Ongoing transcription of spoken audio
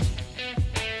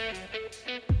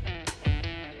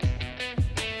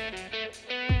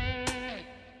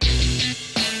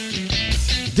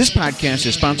This podcast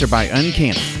is sponsored by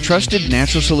Uncana, trusted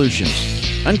natural solutions.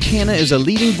 Uncana is a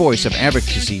leading voice of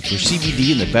advocacy for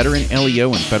CBD in the veteran,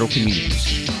 LEO, and federal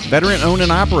communities. Veteran-owned and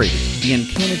operated, the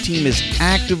Uncana team is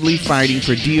actively fighting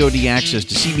for DoD access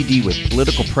to CBD with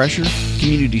political pressure,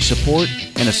 community support,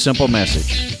 and a simple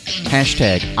message.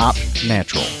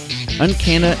 #OpNatural.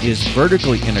 Uncana is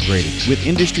vertically integrated with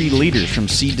industry leaders from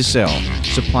seed to sale,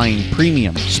 supplying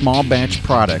premium, small batch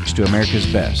products to America's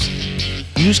best.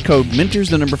 Use code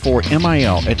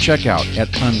MINTERS4MIL at checkout at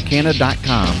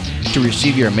uncana.com to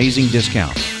receive your amazing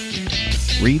discount.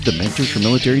 Read the Mentors for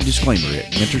Military disclaimer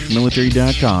at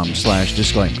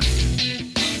mentorsformilitary.com/disclaimer.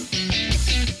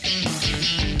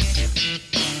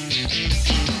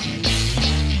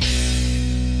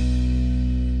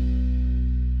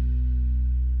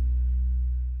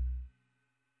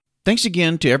 Thanks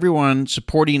again to everyone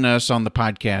supporting us on the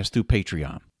podcast through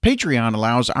Patreon. Patreon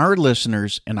allows our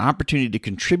listeners an opportunity to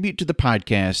contribute to the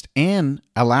podcast and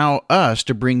allow us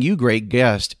to bring you great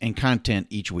guests and content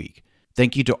each week.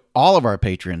 Thank you to all of our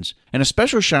patrons, and a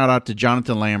special shout out to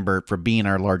Jonathan Lambert for being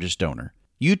our largest donor.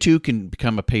 You too can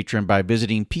become a patron by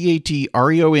visiting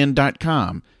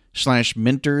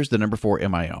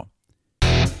patreon.com/mentors4mil.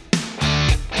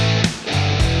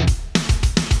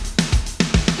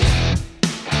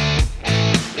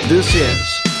 This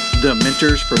is the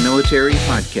Mentors for Military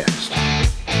podcast.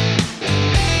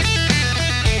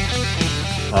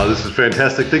 This is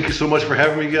fantastic. Thank you so much for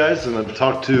having me, guys. And I've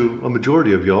talked to a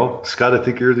majority of y'all. Scott, I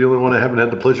think you're the only one I haven't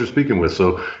had the pleasure of speaking with.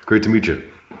 So great to meet you.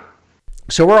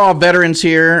 So we're all veterans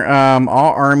here,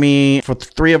 all Army. For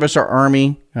three of us are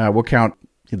Army. We'll count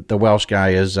the Welsh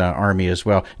guy as Army as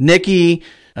well. Nikki,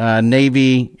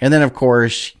 Navy, and then of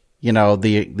course, you know,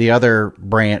 the other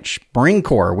branch, Marine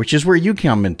Corps, which is where you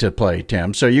come into play,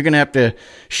 Tim. So you're going to have to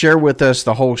share with us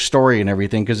the whole story and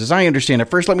everything, because as I understand it,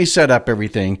 first let me set up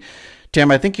everything. Tim,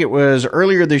 I think it was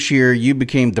earlier this year you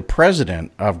became the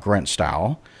president of Grunt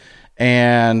Style,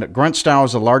 and Grunt Style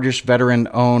is the largest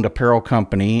veteran-owned apparel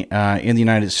company in the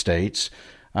United States.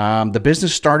 The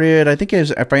business started, I think,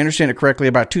 if I understand it correctly,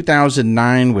 about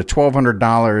 2009 with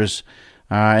 $1,200.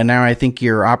 And now I think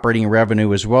your operating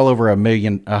revenue is well over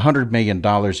 $100 million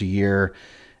a year.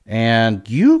 And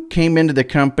you came into the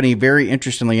company very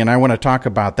interestingly, and I want to talk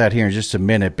about that here in just a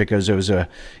minute, because it was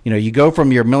you go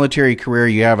from your military career,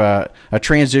 you have a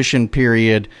transition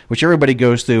period, which everybody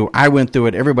goes through. I went through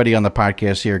it. Everybody on the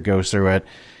podcast here goes through it.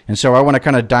 And so I want to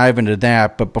kind of dive into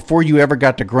that. But before you ever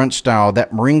got to Grunt Style,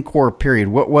 that Marine Corps period,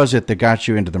 what was it that got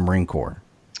you into the Marine Corps?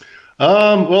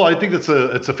 Well, I think it's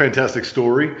a fantastic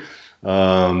story.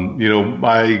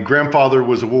 My grandfather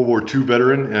was a World War II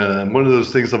veteran, and one of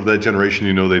those things of that generation,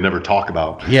 they never talk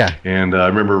about. Yeah. And I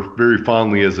remember very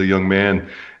fondly as a young man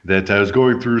that I was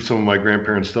going through some of my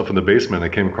grandparents' stuff in the basement. I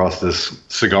came across this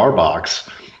cigar box,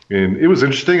 and it was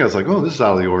interesting. I was like, oh, this is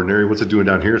out of the ordinary. What's it doing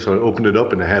down here? So I opened it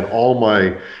up, and it had all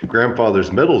my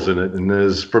grandfather's medals in it, and it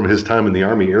was from his time in the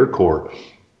Army Air Corps.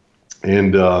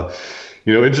 And,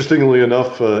 interestingly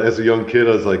enough, as a young kid,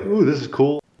 I was like, ooh, this is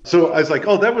cool. So I was like,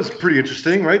 oh, that was pretty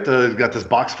interesting, right? Got this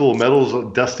box full of medals,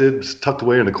 dusted, tucked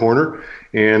away in a corner.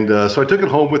 And so I took it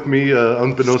home with me,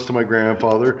 unbeknownst to my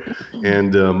grandfather.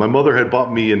 And my mother had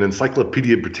bought me an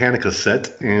Encyclopedia Britannica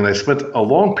set. And I spent a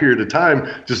long period of time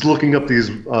just looking up these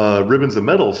ribbons and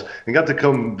medals and got to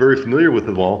become very familiar with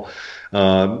them all.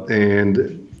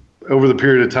 And over the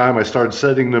period of time, I started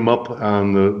setting them up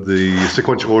on the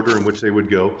sequential order in which they would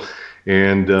go.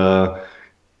 And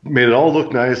made it all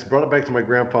look nice, brought it back to my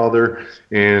grandfather,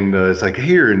 and it's like,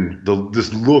 here, and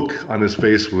this look on his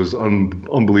face was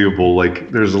unbelievable. Like,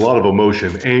 there's a lot of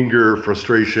emotion, anger,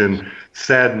 frustration,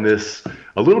 sadness,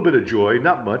 a little bit of joy,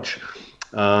 not much.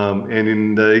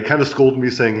 And he kind of scolded me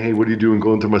saying, hey, what are you doing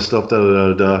going through my stuff,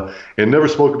 da-da-da-da, and never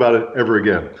spoke about it ever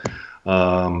again.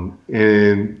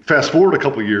 And fast forward a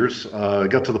couple of years, I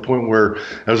got to the point where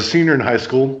I was a senior in high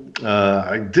school.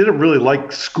 I didn't really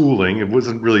like schooling. It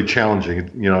wasn't really challenging.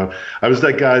 I was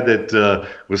that guy that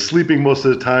was sleeping most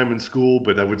of the time in school,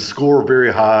 but I wod score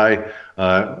very high.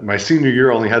 My senior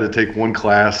year, I only had to take one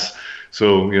class.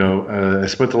 So, I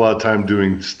spent a lot of time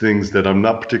doing things that I'm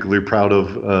not particularly proud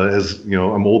of as,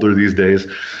 I'm older these days.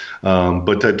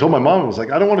 But I told my mom, I was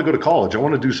like, I don't want to go to college. I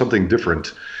want to do something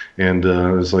different. And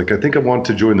I was like, I think I want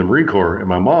to join the Marine Corps. And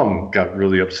my mom got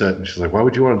really upset, and she's like, why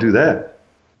would you want to do that?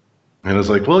 And I was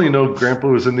like, well, Grandpa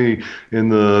was in the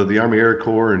Army Air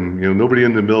Corps, and nobody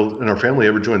in our family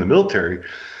ever joined the military.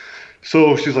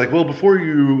 So she's like, well, before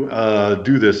you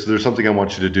do this, there's something I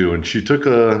want you to do. And she took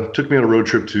me on a road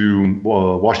trip to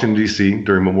Washington, D.C.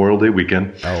 during Memorial Day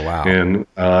weekend. Oh, wow. And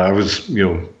I was,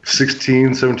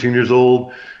 16, 17 years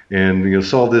old. and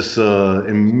saw this the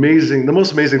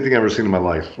most amazing thing I've ever seen in my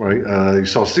life. Right, you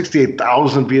saw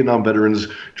 68,000 Vietnam veterans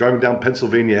driving down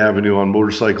Pennsylvania Avenue on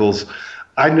motorcycles.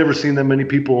 I'd never seen that many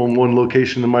people in one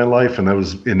location in my life, and I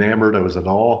was enamored. I was at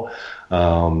awe.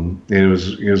 And it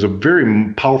was a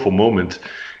very powerful moment.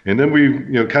 And then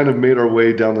we kind of made our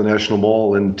way down the National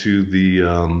Mall into the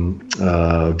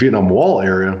Vietnam Wall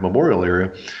area, memorial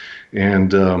area.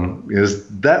 And it was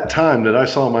that time that I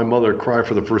saw my mother cry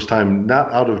for the first time,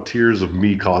 not out of tears of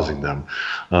me causing them,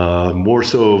 more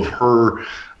so of her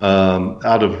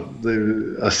out of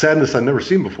a sadness I'd never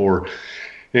seen before.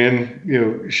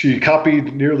 And she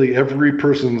copied nearly every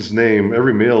person's name,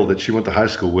 every male that she went to high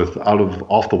school with,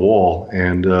 off the wall,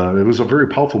 and it was a very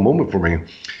powerful moment for me.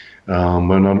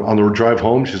 And on the drive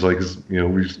home, she's like,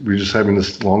 we're just having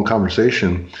this long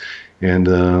conversation,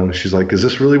 and she's like, "Is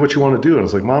this really what you want to do?" And I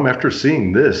was like, "Mom, after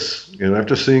seeing this,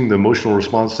 after seeing the emotional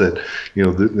response that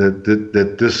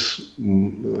that this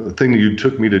thing you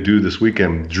took me to do this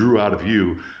weekend drew out of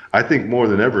you, I think more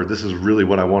than ever, this is really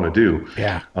what I want to do."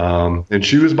 Yeah. And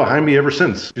she was behind me ever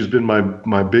since. She's been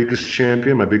my biggest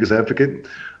champion, my biggest advocate,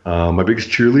 my biggest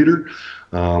cheerleader.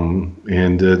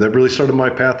 And that really started my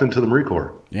path into the Marine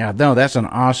Corps. Yeah, no, that's an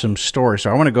awesome story. So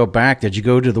I want to go back. Did you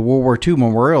go to the World War II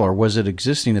Memorial, or was it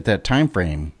existing at that time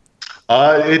frame?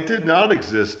 It did not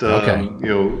exist. Okay.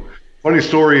 Funny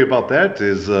story about that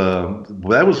is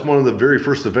that was one of the very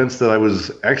first events that I was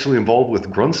actually involved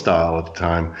with Grunt style at the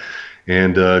time.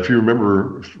 And if you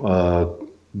remember,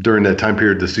 during that time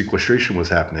period, the sequestration was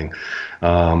happening.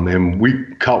 And we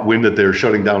caught wind that they were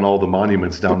shutting down all the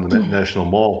monuments down in the National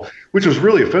Mall, which was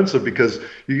really offensive because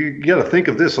you got to think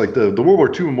of this, like the World War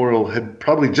II Memorial had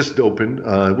probably just opened.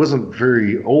 It wasn't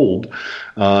very old.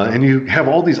 And you have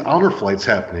all these honor flights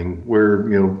happening where,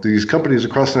 these companies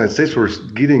across the United States were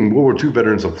getting World War II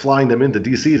veterans and flying them into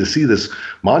D.C. to see this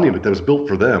monument that was built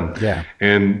for them. Yeah.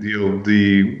 And,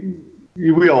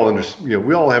 we all understand,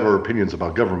 we all have our opinions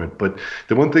about government, but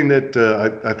the one thing that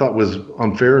I thought was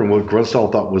unfair, and what Grunt style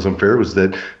thought was unfair, was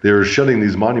that they were shutting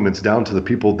these monuments down to the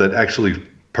people that actually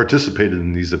participated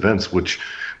in these events, which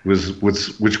was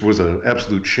an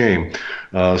absolute shame.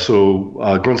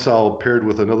 So Grunt style paired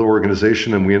with another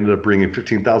organization, and we ended up bringing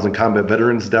 15,000 combat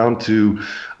veterans down to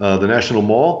the National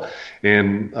Mall.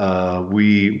 And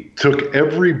we took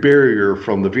every barrier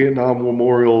from the Vietnam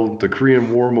Memorial, the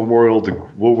Korean War Memorial, the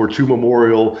World War II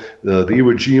Memorial, the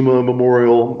Iwo Jima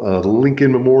Memorial, the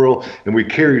Lincoln Memorial, and we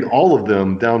carried all of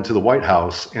them down to the White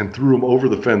House and threw them over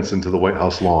the fence into the White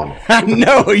House lawn.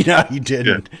 No, you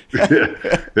didn't. Yeah.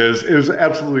 It was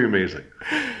absolutely amazing.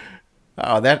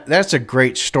 Oh, that's a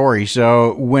great story.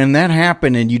 So when that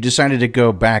happened and you decided to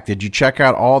go back, did you check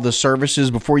out all the services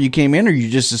before you came in, or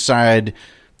you just decide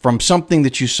from something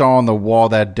that you saw on the wall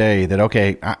that day that,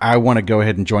 okay, I want to go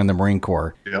ahead and join the Marine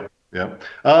Corps? Yep.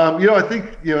 I think,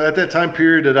 at that time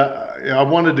period that I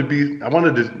wanted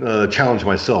to challenge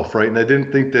myself, right? And I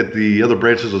didn't think that the other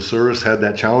branches of service had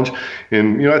that challenge.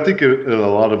 And, I think a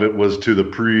lot of it was to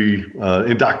the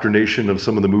indoctrination of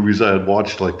some of the movies I had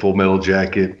watched, like Full Metal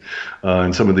Jacket,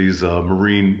 and some of these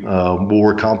Marine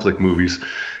war conflict movies.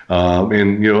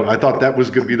 And I thought that was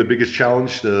going to be the biggest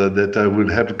challenge that I would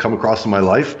have to come across in my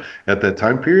life at that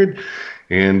time period.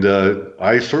 And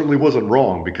I certainly wasn't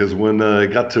wrong, because when I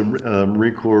got to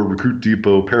Marine Corps Recruit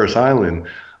Depot, Paris Island,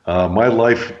 my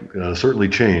life certainly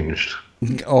changed.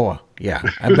 Oh, yeah,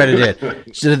 I bet it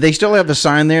did. So did they still have the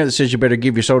sign there that says you better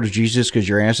give your soul to Jesus because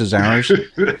your ass is ours?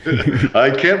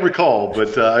 I can't recall,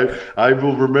 but I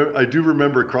will remember. I do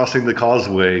remember crossing the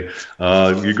causeway.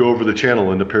 You go over the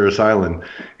channel into Paris Island,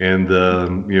 and I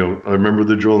remember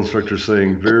the drill instructor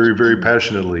saying very, very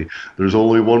passionately, "There's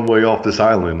only one way off this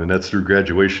island, and that's through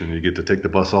graduation. You get to take the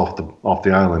bus off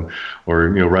the island, or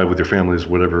ride with your families,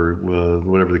 whatever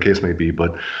the case may be."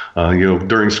 But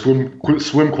during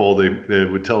swim call, they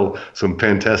would tell some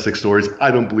fantastic stories.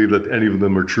 I don't believe that any of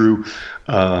them are true,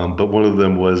 but one of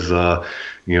them was,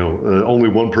 only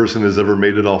one person has ever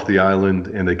made it off the island,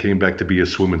 and they came back to be a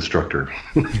swim instructor.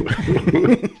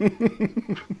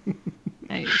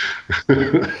 Nice.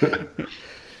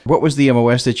 What was the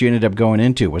MOS that you ended up going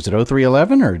into? Was it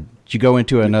 0311, or did you go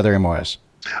into another MOS?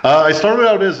 I started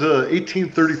out as a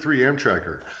 1833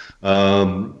 Amtracker.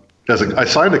 I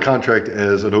signed a contract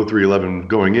as an 0311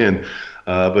 going in.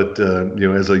 But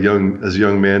as a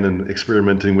young man and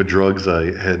experimenting with drugs,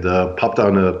 I had popped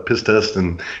on a piss test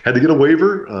and had to get a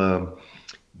waiver.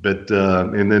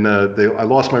 And then I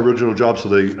lost my original job,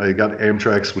 so I got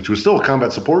Amtracs, which was still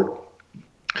combat support.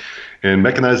 and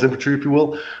mechanized infantry, if you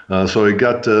will. So I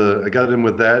got in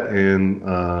with that and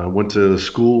went to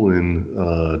school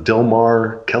in Del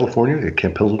Mar, California, at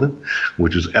Camp Pendleton,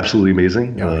 which was absolutely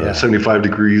amazing. 75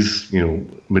 degrees,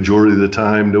 majority of the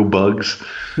time, no bugs.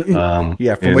 From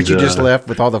what you just left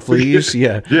with all the fleas.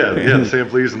 The sand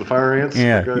fleas and the fire ants.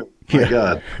 Yeah. Okay. My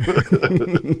God.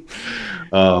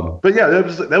 But yeah,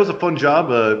 that was a fun job.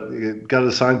 Got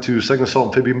assigned to 2nd Assault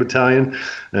Amphibian Battalion.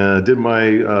 Did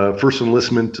my first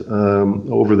enlistment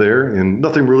over there, and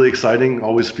nothing really exciting.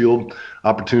 Always field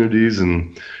opportunities,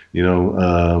 and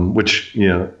which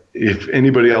if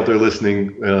anybody out there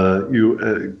listening,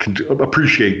 you can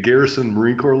appreciate garrison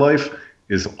Marine Corps life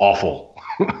is awful.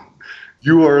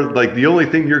 You are like the only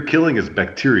thing you're killing is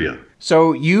bacteria.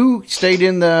 So you stayed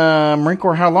in the Marine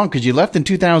Corps how long? Because you left in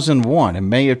 2001, in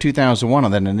May of 2001 on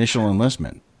that initial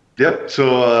enlistment. Yep.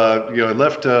 So I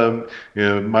left.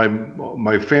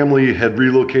 My family had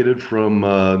relocated from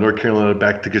North Carolina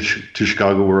back to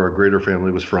Chicago, where our greater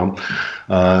family was from,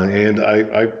 and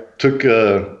I took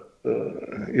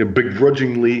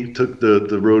begrudgingly took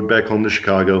the road back home to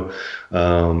Chicago,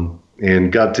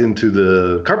 and got into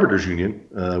the Carpenters Union,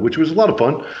 which was a lot of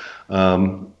fun.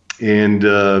 And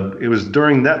it was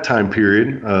during that time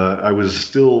period, I was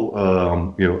still,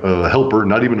 a helper,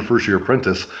 not even a first-year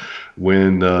apprentice,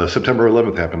 when September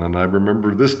 11th happened. And I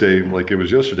remember this day like it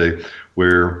was yesterday,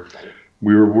 where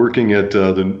we were working at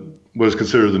what is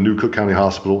considered the new Cook County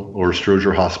Hospital, or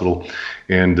Stroger Hospital,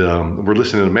 and we're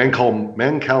listening to a man called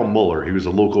Mancow Muller. He was a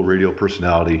local radio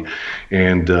personality,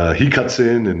 and he cuts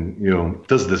in and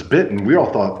does this bit, and we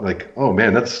all thought like, oh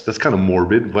man, that's kind of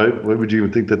morbid. Why would you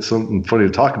even think that's something funny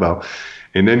to talk about?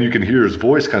 And then you can hear his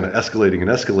voice kind of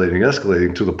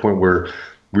escalating to the point where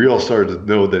we all started to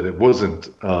know that it wasn't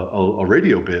a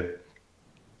radio bit.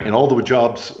 And all the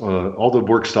jobs, all the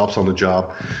work stops on the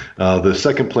job. The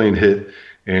second plane hit.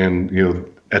 And,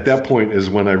 at that point is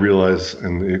when I realized,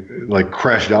 and it like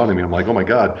crashed down on me. I'm like, oh my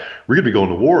God, we're going to be going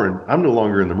to war, and I'm no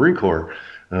longer in the Marine Corps.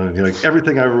 Like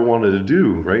everything I ever wanted to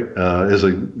do, right? As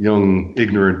a young,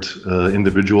 ignorant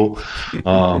individual. It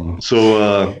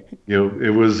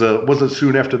wasn't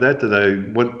soon after that I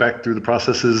went back through the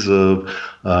processes of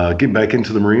getting back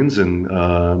into the Marines, and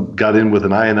got in with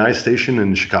an I&I station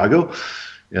in Chicago.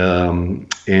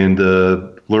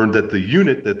 Learned that the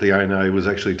unit that the I&I was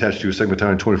actually attached to, 2nd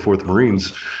Battalion, 24th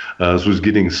Marines, was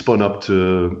getting spun up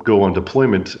to go on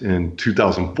deployment in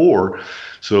 2004.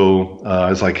 So I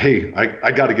was like, hey,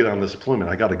 I got to get on this deployment.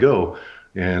 I got to go.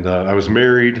 And I was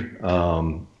married.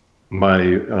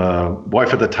 My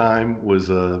wife at the time was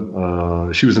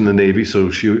she was in the Navy, so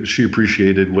she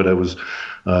appreciated what I was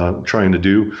trying to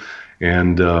do,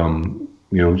 and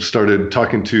started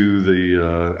talking to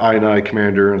the I&I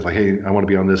commander, and was like, hey, I want to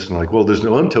be on this. And like, well, there's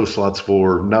no UNTO slots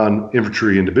for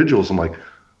non-infantry individuals. I'm like,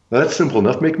 well, that's simple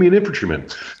enough. Make me an infantryman.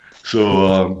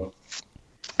 So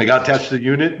I got attached to the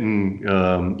unit, and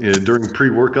during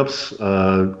pre-workups,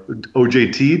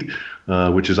 OJT'd,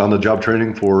 which is on-the-job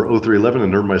training for 0311,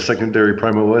 and earned my secondary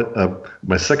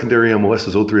MOS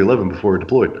is 0311 before I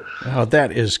deployed. Oh,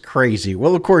 that is crazy.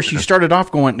 Well, of course, you started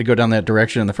off wanting to go down that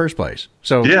direction in the first place.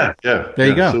 So there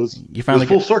you go. So you finally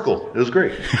full circle. It was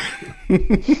great.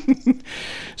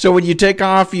 So when you take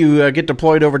off, you get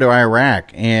deployed over to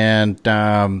Iraq, and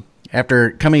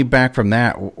after coming back from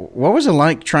that, what was it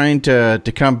like trying to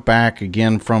come back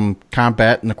again from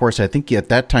combat? And of course, I think at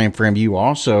that time frame, you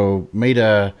also made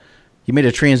a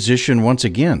transition once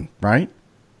again, right?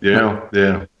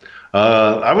 Yeah.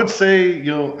 I would say,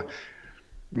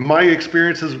 my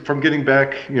experiences from getting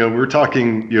back, we're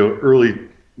talking, early,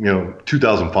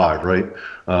 2005, right?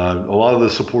 A lot of the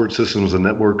support systems and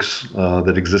networks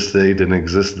that exist today didn't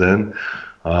exist then.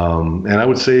 And I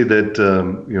would say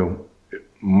that,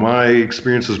 my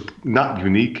experience is not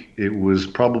unique. It was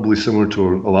probably similar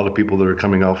to a lot of people that are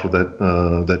coming off of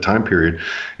that time period,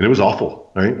 and it was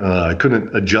awful. Right? I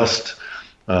couldn't adjust.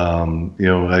 I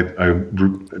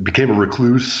became a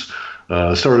recluse.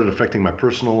 Started affecting my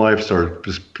personal life. Started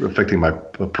affecting my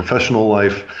professional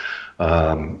life.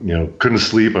 Couldn't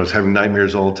sleep. I was having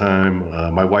nightmares all the time.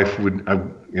 My wife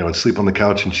I'd sleep on the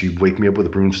couch and she'd wake me up with a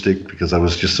broomstick because I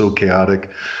was just so chaotic.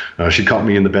 She caught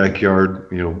me in the backyard,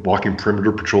 walking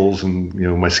perimeter patrols and,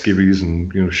 my skivvies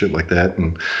and, shit like that.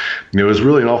 And, it was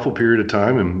really an awful period of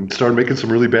time, and started making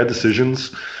some really bad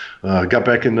decisions. Got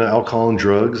back into alcohol and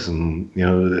drugs, and,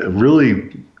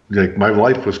 really, like, my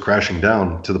life was crashing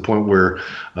down to the point where,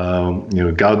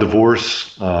 got a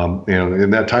divorce.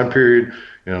 In that time period,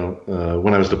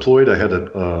 when I was deployed, I had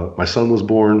my son was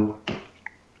born,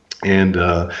 and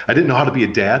I didn't know how to be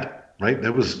a dad. Right,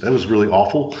 that was really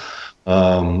awful.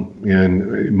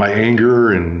 And my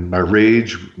anger and my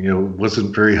rage,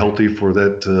 wasn't very healthy for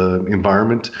that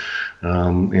environment.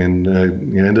 And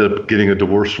ended up getting a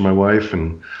divorce from my wife,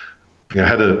 and I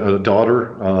had a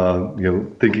daughter,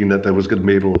 thinking that was going to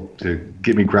be able to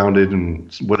get me grounded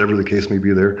and whatever the case may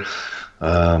be there.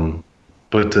 So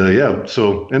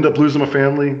ended up losing my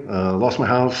family, lost my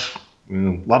house.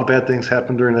 A lot of bad things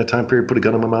happened during that time period. Put a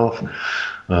gun in my mouth.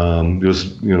 It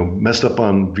was, messed up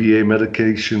on VA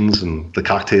medications and the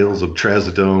cocktails of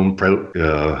trazodone.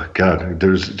 God,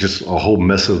 there's just a whole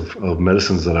mess of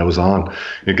medicines that I was on.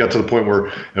 It got to the point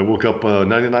where I woke up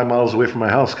 99 miles away from my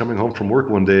house, coming home from work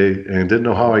one day, and didn't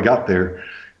know how I got there.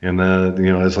 And I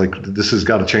was like, this has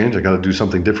got to change. I got to do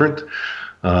something different.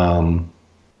 And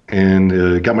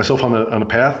got myself on a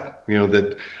path,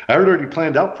 that I had already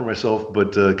planned out for myself,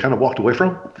 but kind of walked away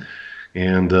from,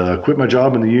 and quit my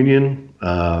job in the union.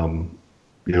 Met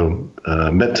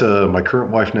my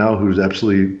current wife now, who's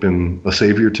absolutely been a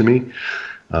savior to me,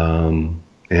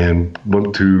 and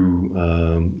went to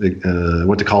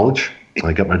college.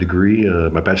 I got my degree,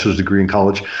 my bachelor's degree in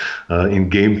college, in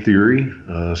game theory.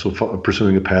 So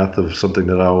pursuing a path of something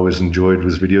that I always enjoyed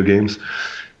was video games,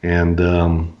 and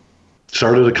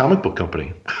started a comic book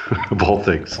company, of all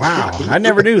things. Wow, I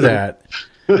never knew that.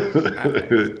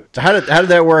 How did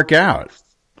that work out?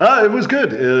 It was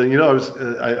good.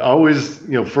 I always,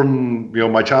 from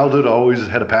my childhood, I always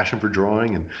had a passion for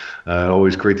drawing, and I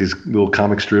always create these little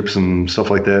comic strips and stuff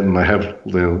like that. And I have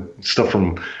stuff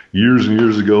from years and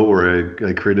years ago where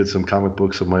I created some comic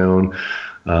books of my own.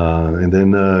 And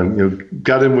then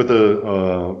got in with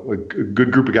a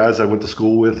good group of guys I went to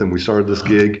school with, and we started this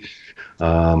gig.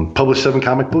 Published 7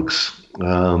 comic books,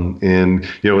 and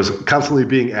was constantly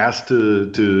being asked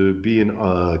to be in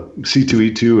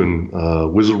C2E2 and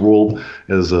Wizard World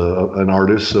as an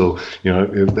artist. So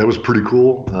that was pretty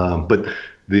cool. But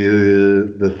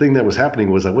the thing that was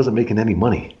happening was I wasn't making any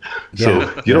money. So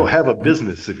you don't have a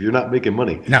business if you're not making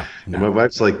money. No. And my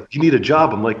wife's like, "You need a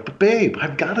job." I'm like, "But babe,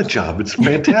 I've got a job. It's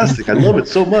fantastic. I love it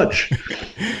so much."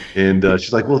 And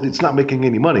she's like, "Well, it's not making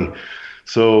any money."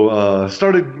 So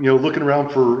started, looking around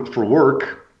for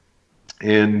work,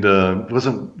 and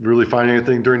wasn't really finding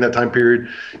anything during that time period.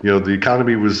 The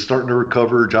economy was starting to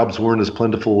recover. Jobs weren't as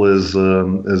plentiful as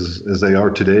they are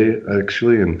today,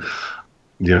 actually, and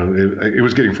it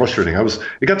was getting frustrating.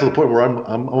 It got to the point where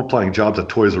I'm applying jobs at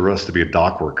Toys R Us to be a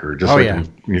dock worker, just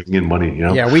get money.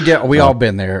 Yeah, we all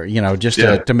been there. Just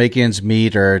to make ends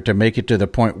meet, or to make it to the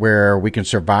point where we can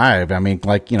survive. I mean,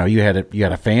 like you had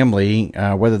a family,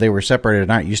 whether they were separated or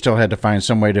not. You still had to find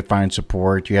some way to find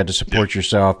support. You had to support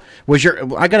yourself.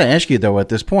 I got to ask you though, at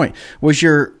this point, was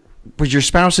your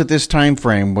spouse at this time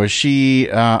frame, was she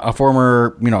a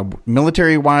former,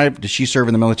 military wife? Did she serve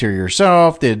in the military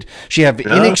herself? Did she have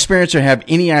any experience or have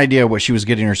any idea what she was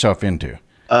getting herself into?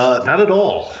 Not at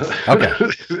all. Okay.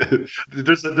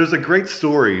 There's a great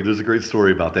story. There's a great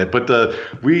story about that. But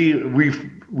we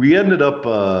ended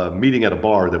up meeting at a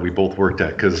bar that we both worked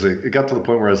at, because it got to the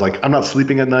point where I was like, I'm not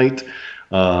sleeping at night,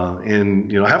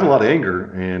 and I have a lot of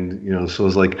anger, and so I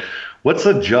was like, what's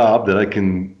a job that I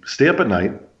can stay up at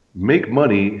night, make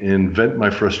money, and vent my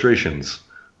frustrations?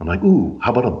 I'm like, ooh,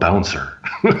 how about a bouncer?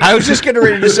 I was just getting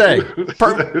ready to say,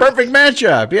 perfect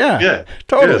matchup. Yeah,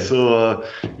 totally. Yeah, so,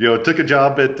 took a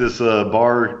job at this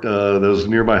bar that was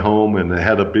near my home, and it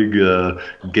had a big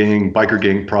biker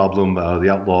gang problem. The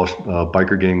outlaw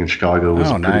biker gang in Chicago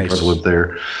was pretty prevalent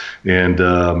there. And,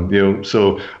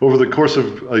 so over the course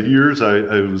of years,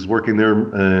 I was working there,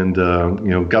 and,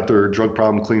 got their drug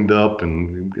problem cleaned up,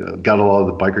 and got a lot of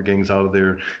the biker gangs out of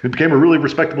there. It became a really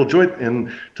respectable joint,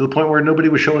 and to the point where nobody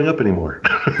was showing up anymore.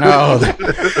 Oh.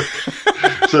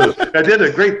 So I did a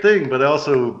great thing, but I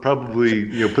also probably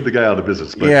put the guy out of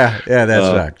business. But, that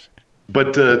sucks.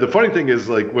 But the funny thing is,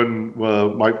 like, when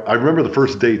I remember the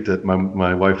first date that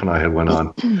my wife and I had went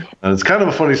on. It's kind of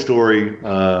a funny story.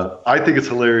 I think it's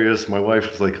hilarious. My wife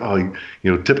was like, "Oh,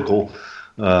 typical."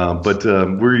 But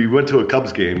we went to a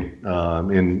Cubs game,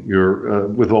 and you're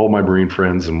with all my Marine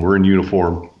friends, and we're in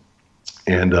uniform,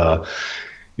 and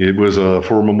it was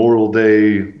for Memorial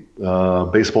Day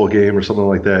baseball game or something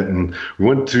like that, and we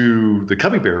went to the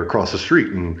Cubby Bear across the street,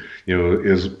 and it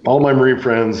was all my Marine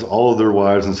friends, all of their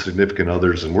wives and significant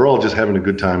others, and we're all just having a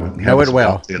good time. Know it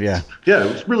well. Yeah,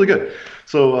 it was really good.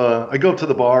 So I go up to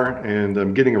the bar, and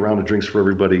I'm getting a round of drinks for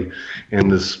everybody,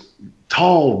 and this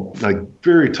tall,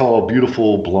 very tall,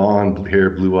 beautiful, blonde hair,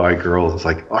 blue-eyed girl is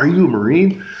like, "Are you a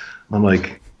Marine?" I'm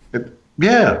like,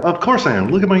 "Yeah, of course I am.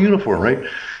 Look at my uniform, right?"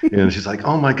 And she's like,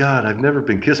 "Oh my God, I've never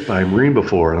been kissed by a Marine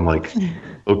before." And I'm like,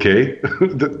 "Okay."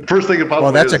 The first thing that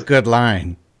popped that's a good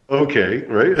line. okay,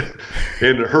 right?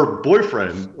 And her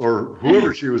boyfriend or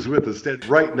whoever she was with is standing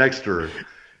right next to her,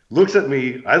 looks at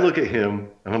me, I look at him,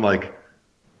 and I'm like,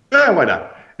 why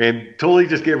not? And totally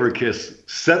just gave her a kiss,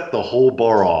 set the whole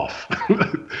bar off.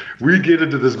 We get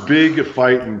into this big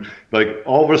fight, and like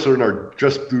all of us are in our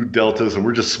just blue deltas, and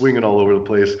we're just swinging all over the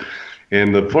place.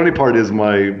 And the funny part is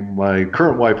my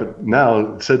current wife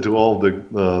now said to all the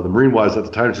Marine wives at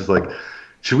the time, she's like,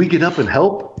 should we get up and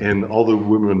help? And all the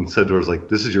women said to her, like,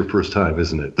 this is your first time,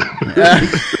 isn't it?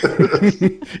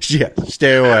 Yeah,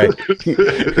 stay away.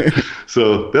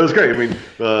 So that was great. I mean,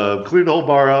 cleared the whole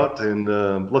bar out, and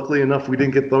luckily enough, we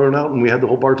didn't get thrown out, and we had the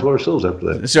whole bar to ourselves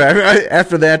after that. So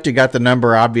after that, you got the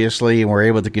number, obviously, and were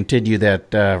able to continue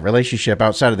that relationship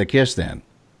outside of the kiss then.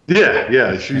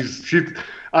 Yeah.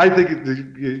 I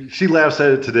think she laughs at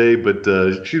it today, but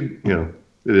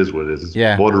it is what it is.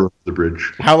 It's water under the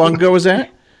bridge. How long ago was that?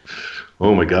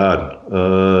 Oh my God.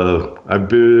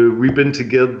 We've been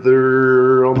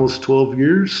together almost 12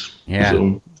 years. Yeah.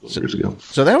 So, years ago.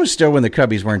 So that was still when the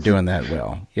Cubbies weren't doing that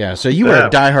well. Yeah. So you were a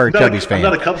diehard Cubbies fan.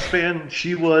 I'm not a Cubs fan.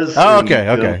 She was. Oh,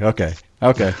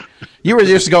 okay. You were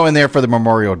just going there for the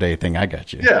Memorial Day thing. I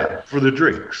got you. Yeah, for the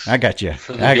drinks. I got you.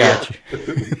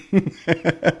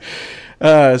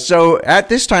 So at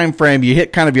this time frame, you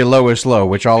hit kind of your lowest low,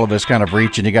 which all of us kind of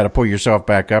reach, and you got to pull yourself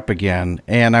back up again.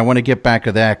 And I want to get back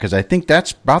to that because I think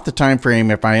that's about the time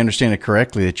frame, if I understand it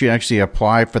correctly, that you actually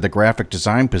applied for the graphic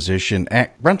design position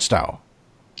at Grunt.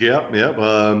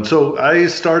 Yeah. So I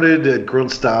started at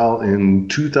Grunt in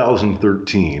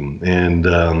 2013, and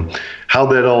how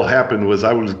that all happened was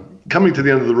I was coming to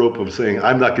the end of the rope of saying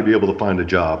I'm not going to be able to find a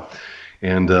job.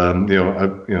 And I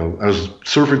was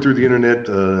surfing through the internet,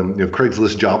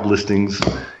 Craigslist job listings,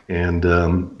 and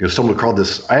someone called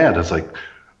this ad. It's like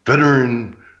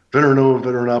veteran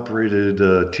operated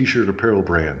T-shirt apparel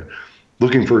brand,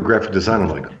 looking for a graphic designer. I'm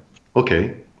like,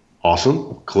 okay,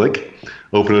 awesome. Click,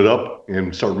 open it up,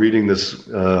 and start reading this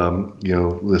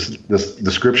this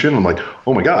description. I'm like,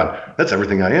 oh my God, that's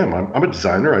everything I am. I'm a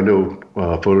designer. I know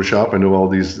Photoshop. I know all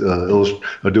these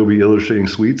Adobe illustrating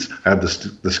suites. I have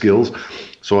the skills.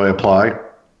 So I apply.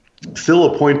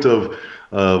 Still a point of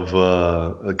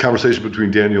a conversation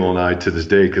between Daniel and I to this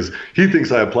day, because he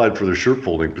thinks I applied for the shirt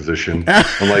folding position.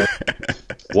 I'm like,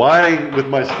 why, with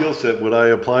my skill set, would I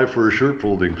apply for a shirt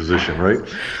folding position, right?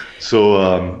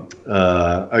 So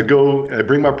I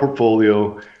bring my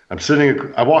portfolio.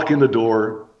 I walk in the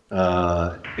door,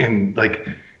 and like,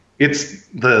 it's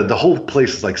the whole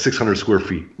place is like 600 square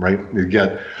feet, right? You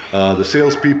got the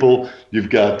salespeople,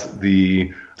 you've got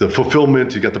the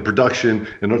fulfillment, you got the production,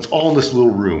 and it's all in this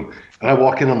little room. And I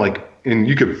walk in, I'm like, and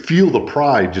you could feel the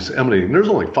pride just emanating. There's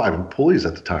only 5 employees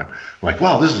at the time. I'm like,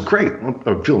 wow, this is great.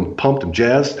 I'm feeling pumped and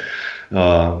jazzed.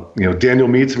 Daniel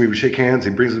meets me, we shake hands,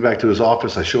 he brings me back to his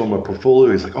office, I show him my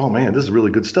portfolio, he's like, oh man, this is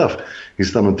really good stuff.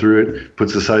 He's thumbing through it,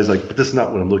 puts it aside, he's like, but this is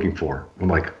not what I'm looking for. I'm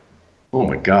like, oh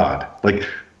my God. Like,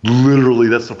 literally,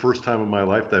 that's the first time in my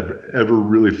life that I've ever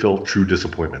really felt true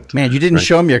disappointment. Man, you didn't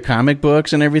show him your comic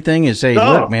books and everything and say,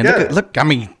 look, man, look, I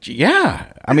mean,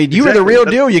 you were the real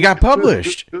deal, you got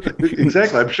published.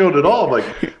 Exactly, I've showed it all. I'm like,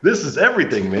 this is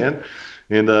everything, man.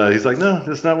 And he's like, no,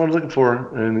 that's not what I'm looking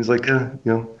for. And he's like, have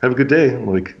a good day. I'm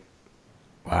like,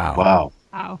 wow,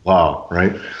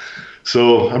 right?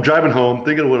 So I'm driving home,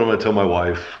 thinking of what I'm going to tell my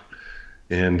wife.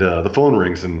 And the phone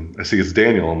rings, and I see it's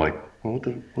Daniel. I'm like, well,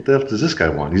 what the F does this guy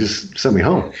want? He just sent me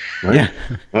home, right? Yeah.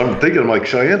 I'm thinking, I'm like,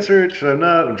 should I answer it? Should I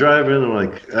not? I'm driving. I'm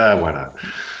like, why not?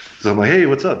 So I'm like, hey,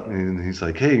 what's up? And he's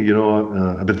like, hey,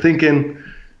 I've been thinking,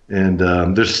 and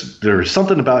there's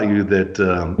something about you that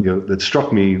that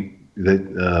struck me,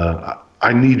 that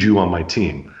I need you on my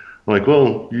team. I'm like,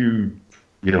 well, you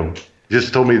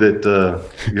just told me that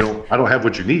I don't have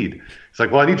what you need. He's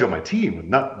like, well, I need you on my team,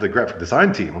 not the graphic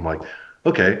design team. I'm like,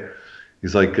 okay.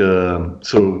 He's like,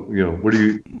 so what are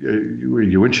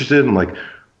you interested? I'm like,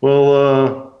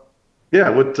 well, yeah.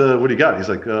 What do you got? He's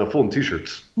like, folding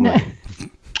T-shirts. Like,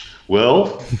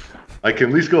 well, I can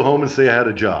at least go home and say I had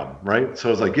a job, right? So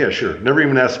I was like, yeah, sure. Never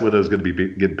even asked what I was going to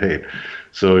be getting paid.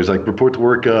 So he's like, report to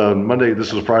work Monday.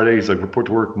 This was Friday. He's like, report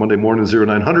to work Monday morning,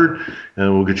 0900,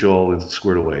 and we'll get you all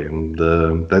squared away. And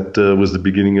that was the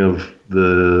beginning of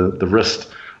the rest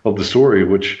of the story,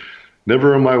 which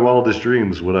never in my wildest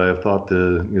dreams would I have thought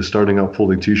starting out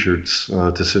folding T-shirts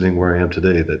to sitting where I am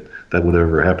today that would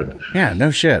ever happen. Yeah,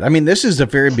 no shit. I mean, this is the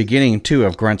very beginning, too,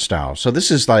 of Grunt Style. So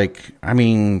this is like, I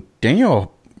mean,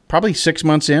 Daniel, probably 6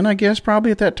 months in, I guess,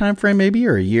 probably at that time frame, maybe,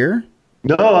 or a year?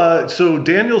 No, so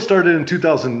Daniel started in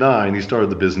 2009. He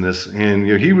started the business, and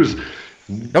he was.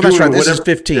 Oh, that's right. This is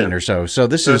 15 or so. So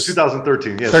this is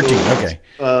 2013. Yeah, 13. Okay.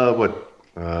 What?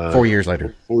 4 years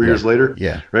later. 4 years later.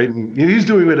 Yeah. Right. And he's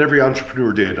doing what every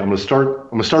entrepreneur did. I'm going to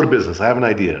start a business. I have an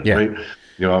idea. Yeah. Right.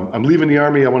 I'm leaving the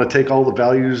Army. I want to take all the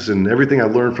values and everything I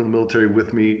learned from the military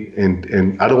with me,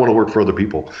 and I don't want to work for other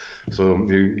people. So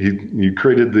he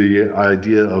created the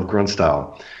idea of Grunt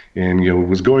Style, and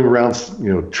was going around,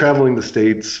 traveling the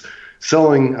states,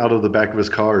 selling out of the back of his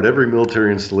car at every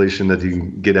military installation that he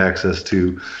can get access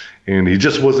to, and he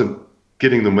just wasn't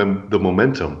getting the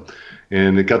momentum.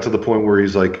 And it got to the point where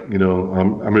he's like, I'm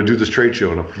going to do this trade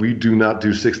show, and if we do not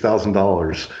do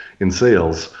 $6,000 in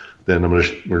sales, then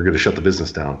we're going to shut the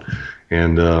business down.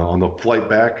 And on the flight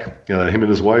back, him and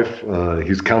his wife,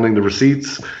 he's counting the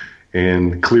receipts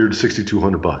and cleared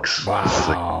 $6,200. Wow. I was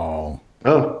like,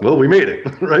 oh, well, we made it,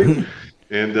 right?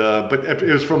 And but it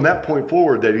was from that point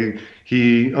forward that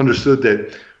he understood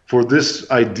that for this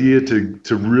idea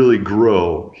to really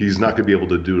grow, he's not going to be able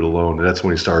to do it alone. And that's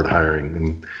when he started hiring.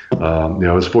 And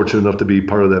I was fortunate enough to be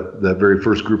part of that very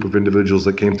first group of individuals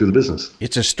that came through the business.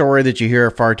 It's a story that you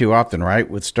hear far too often, right?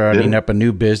 With starting up a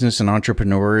new business and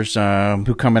entrepreneurs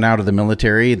who coming out of the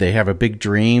military, they have a big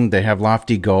dream, they have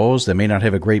lofty goals, they may not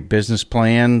have a great business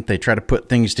plan, they try to put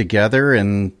things together,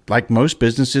 and like most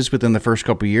businesses within the first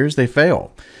couple of years, they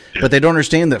fail. But they don't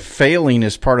understand that failing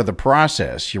is part of the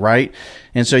process, right?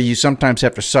 And so you sometimes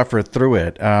have to suffer through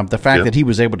it. The fact that he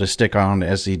was able to stick on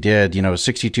as he did,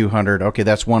 6,200, okay,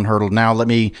 that's one hurdle. Now let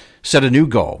me set a new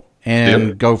goal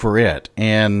and go for it.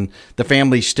 And the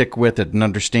family stick with it and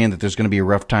understand that there's going to be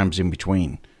rough times in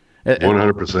between.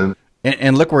 100%.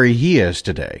 And look where he is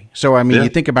today. So, I mean, you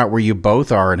think about where you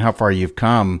both are and how far you've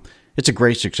come. It's a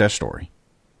great success story.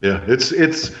 Yeah, it's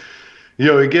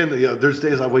again, there's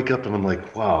days I wake up and I'm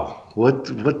like, wow, what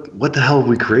the hell have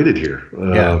we created here?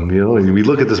 And we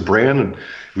look at this brand and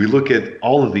we look at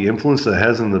all of the influence that it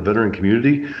has in the veteran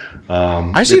community.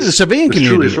 I see the civilian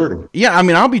community. Truly yeah, I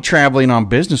mean, I'll be traveling on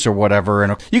business or whatever,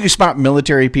 and you can spot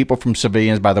military people from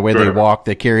civilians by the way they walk,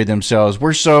 they carry themselves.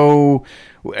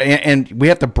 And we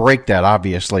have to break that,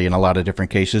 obviously, in a lot of different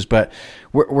cases, but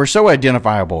we're so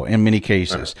identifiable in many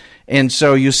cases. Right. And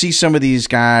so you see some of these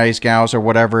guys, gals, or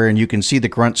whatever, and you can see the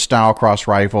Grunt Style cross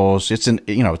rifles. It's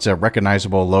it's a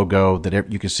recognizable logo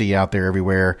that you can see out there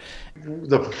everywhere.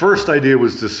 The first idea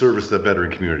was to service the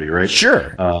veteran community, right?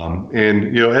 Sure.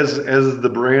 And as the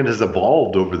brand has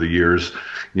evolved over the years,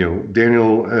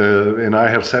 Daniel and I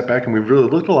have sat back and we've really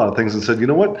looked at a lot of things and said, you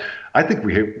know what? I think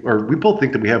we both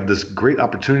think that we have this great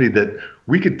opportunity that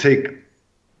we could take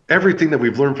everything that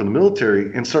we've learned from the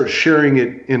military and start sharing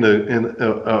it in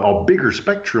a bigger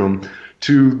spectrum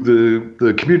to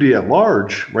the community at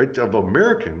large, right, of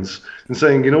Americans, and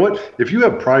saying, you know what? If you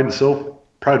have pride in self,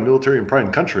 pride in military, and pride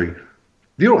in country,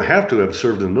 you don't have to have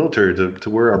served in the military to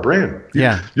wear our brand.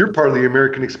 You're part of the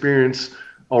American experience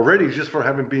already just for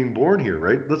having been born here,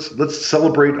 right? Let's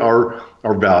celebrate our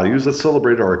values. Let's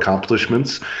celebrate our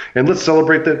accomplishments, and let's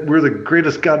celebrate that we're the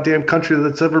greatest goddamn country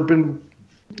that's ever been,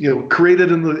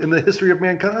 created in the history of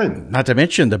mankind. Not to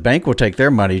mention the bank will take their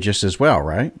money just as well,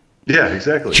 right? Yeah,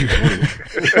 exactly.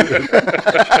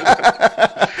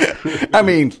 I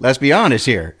mean, let's be honest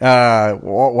here.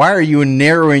 Why are you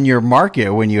narrowing your market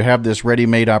when you have this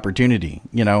ready-made opportunity?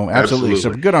 Absolutely.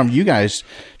 So good on you guys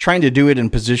trying to do it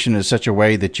and position it in such a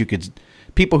way that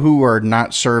people who are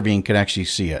not serving can actually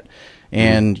see it.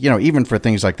 And, even for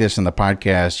things like this in the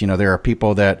podcast, there are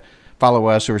people that follow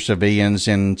us who are civilians.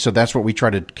 And so that's what we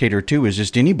try to cater to is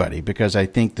just anybody, because I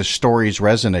think the stories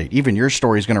resonate. Even your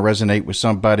story is going to resonate with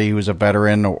somebody who's a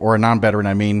veteran or a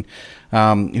non-veteran,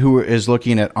 who is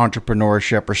looking at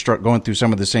entrepreneurship or going through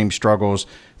some of the same struggles.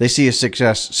 They see a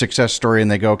success story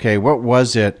and they go, okay, what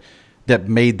was it that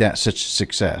made that such a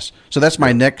success? So that's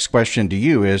my next question to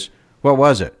you is, what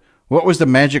was it? What was the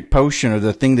magic potion or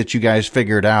the thing that you guys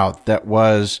figured out that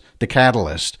was the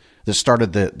catalyst that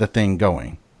started the thing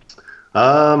going?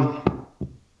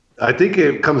 I think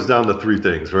it comes down to three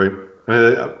things, right?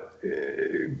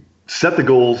 Set the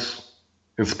goals,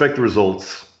 inspect the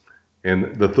results,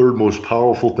 and the third most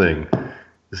powerful thing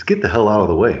is get the hell out of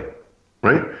the way,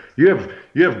 right? You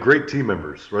have great team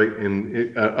members, right?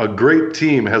 And a great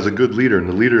team has a good leader, and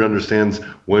the leader understands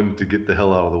when to get the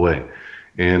hell out of the way.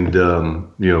 And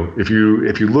if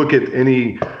you look at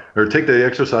take the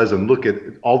exercise and look at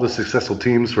all the successful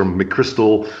teams from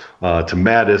McChrystal to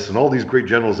Mattis and all these great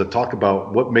generals that talk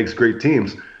about what makes great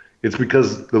teams, it's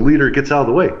because the leader gets out of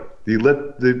the way. You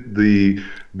let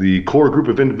the core group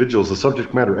of individuals, the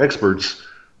subject matter experts,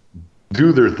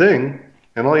 do their thing,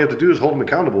 and all you have to do is hold them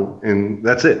accountable, and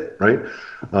that's it, right?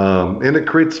 And it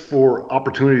creates for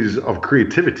opportunities of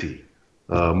creativity.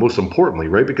 Most importantly,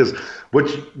 right? Because what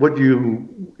you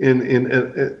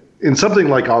in something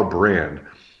like our brand,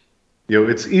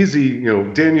 it's easy.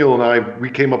 Daniel and I, we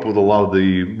came up with a lot of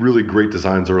the really great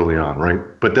designs early on, right?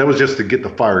 But that was just to get the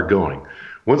fire going.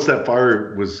 Once that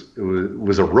fire was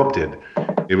erupted,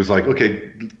 it was like,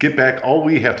 okay, get back. All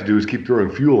we have to do is keep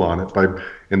throwing fuel on it.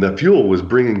 And that fuel was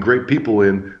bringing great people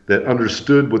in that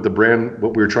understood what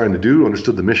we were trying to do,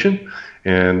 understood the mission,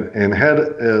 and had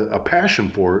a passion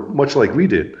for it, much like we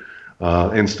did,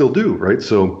 and still do, right?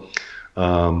 So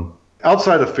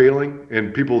outside of failing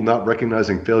and people not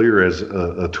recognizing failure as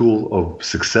a tool of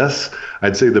success,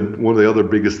 I'd say that one of the other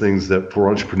biggest things that for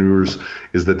entrepreneurs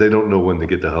is that they don't know when to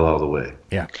get the hell out of the way.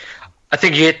 Yeah. I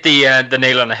think you hit the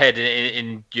nail on the head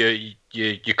in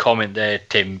your comment there,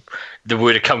 Tim, the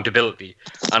word accountability.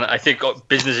 And I think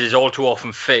businesses all too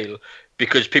often fail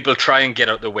because people try and get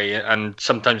out the way, and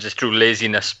sometimes it's through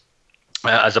laziness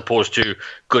as opposed to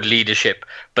good leadership,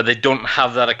 but they don't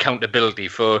have that accountability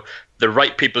for the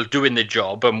right people doing the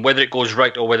job, and whether it goes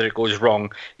right or whether it goes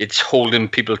wrong, it's holding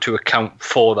people to account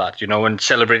for that, and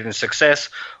celebrating success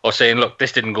or saying, look,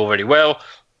 this didn't go very well.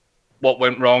 What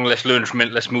went wrong? Let's learn from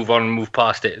it. Let's move on and move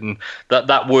past it. And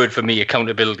that word for me,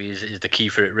 accountability, is the key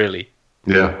for it, really.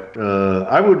 Yeah,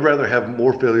 I would rather have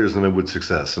more failures than I would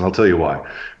success, and I'll tell you why.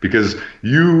 Because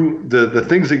the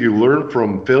things that you learn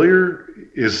from failure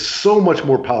is so much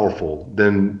more powerful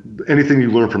than anything you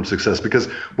learn from success. Because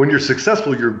when you're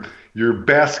successful, you're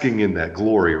basking in that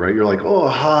glory, right? You're like, oh,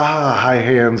 high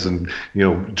hands, and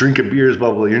drinking beers,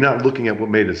 blah blah. You're not looking at what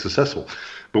made it successful.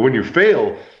 But when you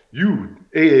fail, you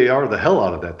AAR the hell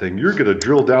out of that thing. You're going to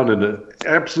drill down into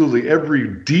absolutely every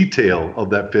detail of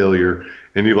that failure,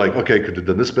 and you're like, okay, could have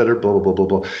done this better, blah blah blah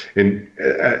blah blah. And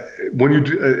when you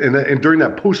do, and during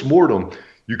that post-mortem,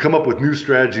 you come up with new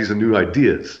strategies and new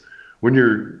ideas. When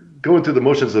you're going through the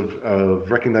motions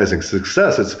of recognizing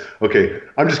success, it's okay.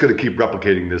 I'm just going to keep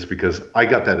replicating this because I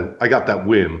got that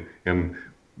win, and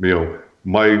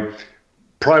my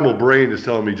primal brain is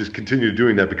telling me just continue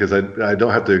doing that because I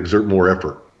don't have to exert more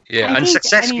effort. Yeah, and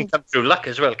success can come through luck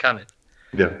as well, can it?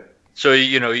 Yeah. So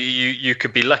you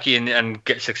could be lucky and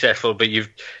get successful, but you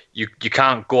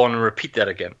can't go on and repeat that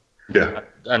again. Yeah.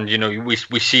 And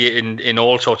we see it in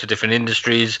all sorts of different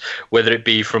industries, whether it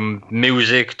be from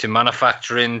music to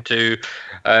manufacturing to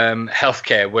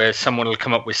healthcare, where someone will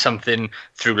come up with something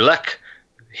through luck,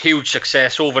 huge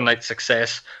success, overnight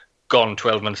success, gone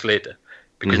 12 months later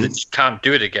because they just can't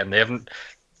do it again. They haven't.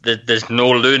 There's no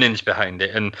learnings behind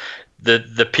it, and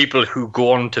the people who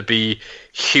go on to be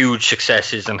huge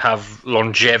successes and have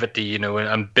longevity,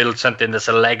 and build something that's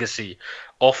a legacy,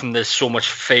 often there's so much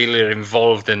failure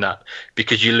involved in that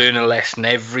because you learn a lesson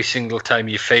every single time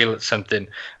you fail at something,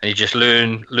 and you just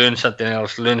learn something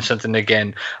else, learn something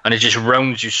again, and it just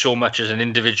rounds you so much as an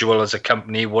individual, as a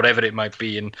company, whatever it might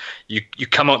be, and you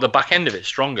come out the back end of it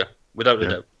stronger, without a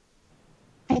doubt.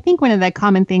 I think one of the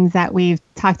common things that we've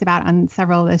talked about on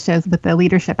several of the shows with the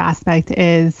leadership aspect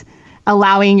is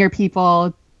allowing your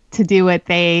people to do what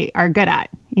they are good at,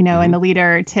 and the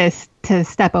leader to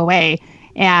step away.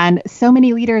 And so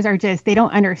many leaders they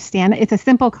don't understand. It's a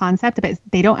simple concept, but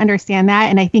they don't understand that.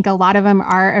 And I think a lot of them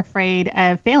are afraid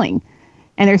of failing.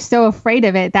 And they're so afraid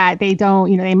of it that they don't,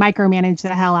 they micromanage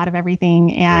the hell out of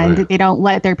everything. And they don't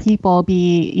let their people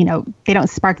be, they don't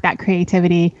spark that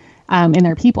creativity in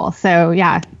their people. So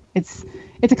yeah, it's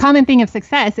a common thing of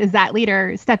success is that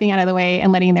leader stepping out of the way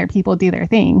and letting their people do their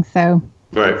thing. So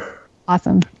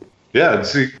awesome. Yeah, and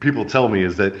see, people tell me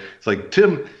is that it's like,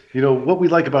 Tim, what we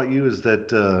like about you is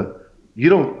that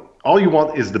all you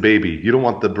want is the baby. You don't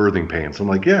want the birthing pains. I'm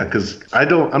like, yeah, because I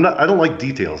don't like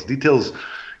details. Details,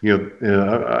 I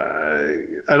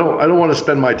don't want to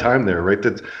spend my time there, right?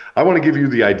 That I want to give you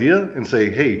the idea and say,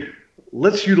 hey,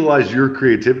 let's utilize your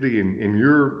creativity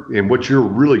and what you're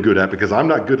really good at, because I'm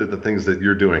not good at the things that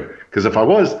you're doing. Because if I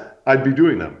was, I'd be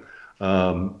doing them.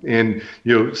 And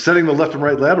setting the left and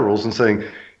right laterals and saying,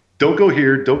 don't go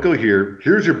here, don't go here.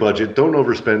 Here's your budget. Don't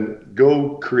overspend.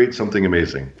 Go create something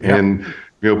amazing. Yep. And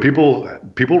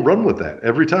people run with that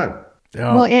every time.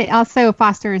 Yeah. Well, it also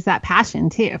fosters that passion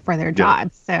too for their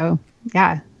jobs. So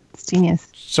yeah, it's genius.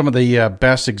 Some of the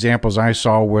best examples I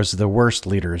saw was the worst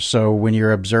leaders. So when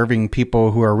you're observing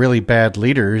people who are really bad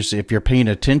leaders, if you're paying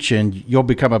attention, you'll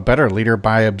become a better leader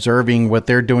by observing what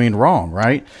they're doing wrong,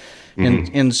 right?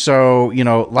 And so,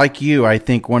 like you, I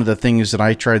think one of the things that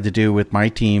I tried to do with my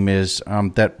team is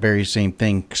that very same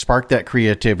thing, spark that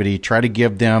creativity, try to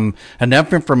give them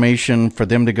enough information for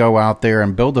them to go out there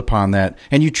and build upon that.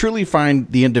 And you truly find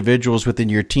the individuals within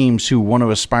your teams who want to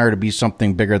aspire to be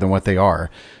something bigger than what they are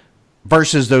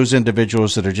versus those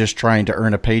individuals that are just trying to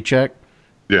earn a paycheck.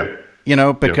 Yeah.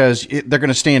 Because they're going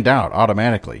to stand out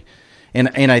automatically.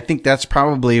 And I think that's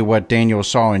probably what Daniel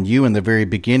saw in you in the very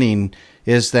beginning,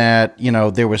 is that, you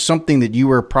know, there was something that you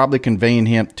were probably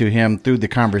conveying to him through the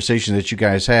conversation that you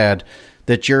guys had,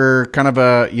 that you're kind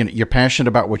of you're passionate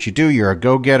about what you do. You're a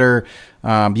go-getter.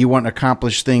 You want to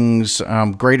accomplish things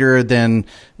greater than,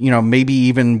 you know, maybe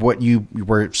even what you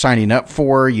were signing up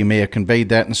for. You may have conveyed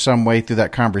that in some way through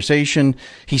that conversation.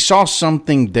 He saw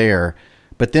something there.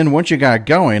 But then once you got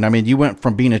going, I mean, you went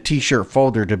from being a T-shirt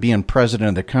folder to being president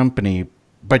of the company,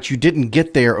 but you didn't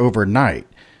get there overnight.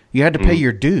 You had to pay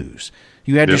your dues.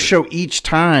 You had to show each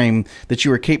time that you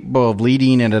were capable of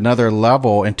leading at another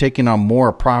level and taking on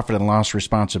more profit and loss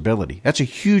responsibility. That's a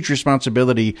huge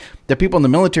responsibility that people in the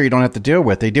military don't have to deal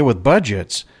with. They deal with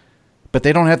budgets, but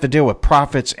they don't have to deal with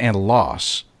profits and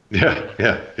loss.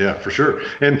 Yeah, for sure.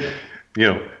 And, you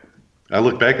know, I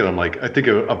look back at them like, I think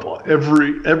of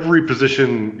every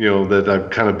position, you know, that I've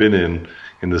kind of been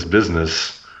in this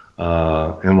business,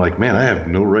 and I'm like, man, I have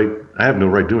no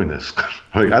right doing this.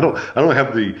 Like, I don't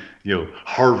have the, you know,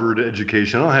 Harvard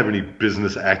education. I don't have any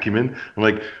business acumen. I'm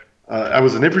like, I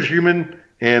was an infantryman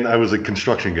and I was a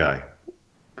construction guy.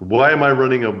 Why am I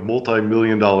running a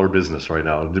multi-million-dollar business right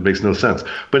now? It makes no sense.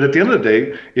 But at the end of the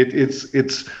day, it's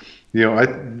you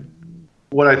know,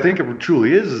 what I think it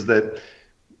truly is that,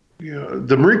 you know,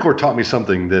 the Marine Corps taught me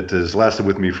something that has lasted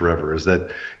with me forever, is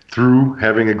that through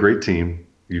having a great team,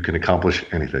 you can accomplish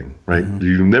anything, right? Mm-hmm.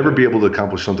 You'll never be able to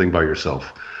accomplish something by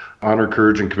yourself. Honor,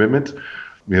 courage, and commitment,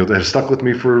 you know, that have stuck with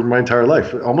me for my entire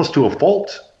life, almost to a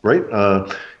fault, right?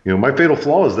 You know, my fatal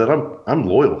flaw is that I'm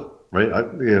loyal, right?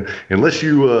 You know, unless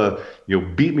you you know,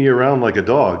 beat me around like a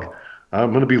dog, I'm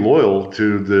going to be loyal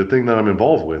to the thing that I'm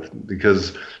involved with,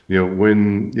 because, you know,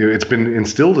 when, you know, it's been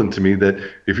instilled into me that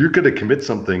if you're going to commit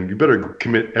something, you better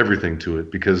commit everything to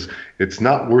it, because it's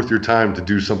not worth your time to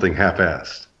do something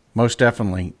half-assed. Most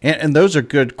definitely. And those are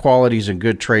good qualities and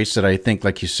good traits that I think,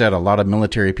 like you said, a lot of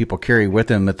military people carry with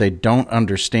them that they don't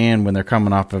understand when they're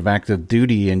coming off of active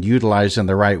duty and utilize in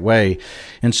the right way.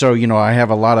 And so, you know, I have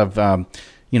a lot of,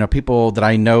 you know, people that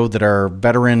I know that are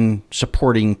veteran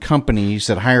supporting companies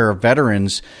that hire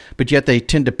veterans, but yet they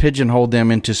tend to pigeonhole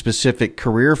them into specific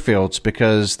career fields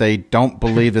because they don't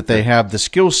believe that they have the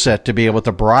skill set to be able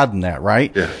to broaden that,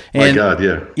 right? Yeah. And, my God,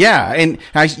 yeah. Yeah. And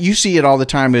you see it all the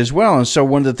time as well. And so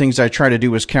one of the things I try to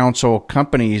do is counsel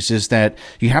companies is that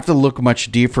you have to look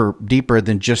much deeper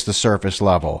than just the surface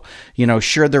level. You know,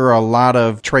 sure, there are a lot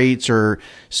of traits or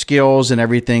skills and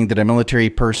everything that a military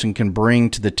person can bring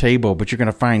to the table, but you're going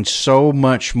to find so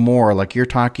much more, like you're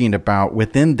talking about,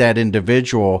 within that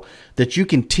individual that you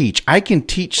can teach. I can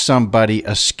teach somebody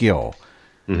a skill,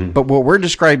 but what we're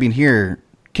describing here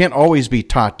can't always be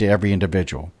taught to every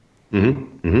individual.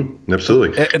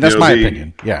 Absolutely. And that's my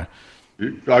opinion. Yeah.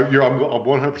 I'm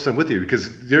 100% with you,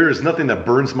 because there is nothing that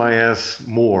burns my ass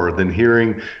more than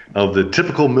hearing of the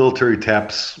typical military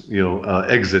TAPS, you know,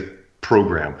 exit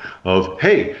program of,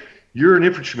 hey, you're an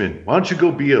infantryman, why don't you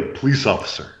go be a police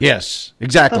officer? Yes,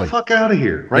 exactly. Get the fuck out of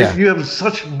here, right? Yeah. You have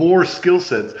such more skill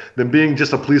sets than being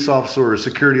just a police officer or a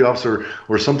security officer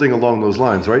or something along those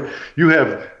lines, right? You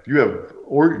have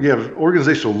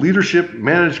organizational leadership,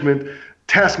 management,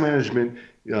 task management.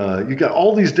 You got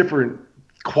all these different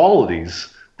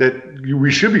qualities that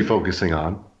we should be focusing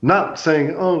on. Not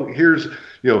saying, oh, here's,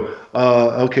 you know,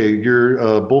 okay, you're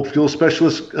a bulk fuel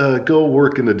specialist, go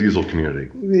work in the diesel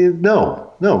community. No.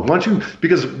 Why don't you?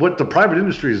 Because what the private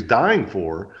industry is dying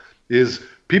for is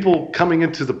people coming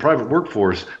into the private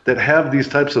workforce that have these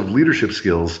types of leadership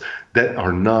skills that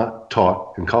are not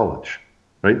taught in college,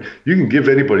 right? You can give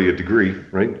anybody a degree,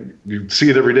 right? You see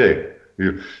it every day.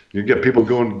 You get people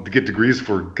going to get degrees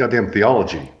for goddamn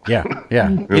theology. Yeah,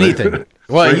 anything.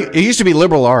 Well, right? It used to be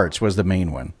liberal arts was the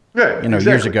main one. Right, you know,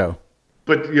 exactly. Years ago.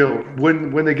 But, you know,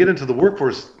 when they get into the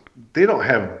workforce, they don't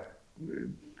have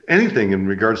anything in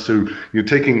regards to you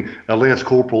taking a lance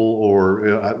corporal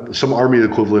or some Army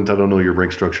equivalent. I don't know your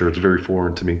rank structure; it's very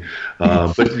foreign to me.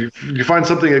 But you find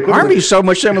something equivalent. Army's so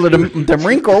much similar to the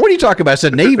Marine Corps. What are you talking about? It's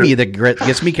the Navy that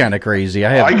gets me kind of crazy.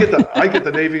 I get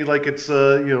the Navy like it's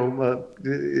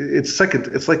it's second.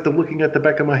 It's like looking at the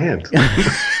back of my hand.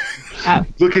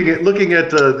 Looking at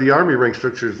the Army rank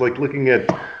structure is like looking at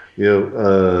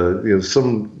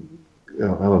some. I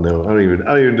don't know. I don't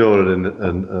even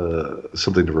know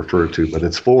something to refer to, but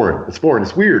it's foreign. It's foreign.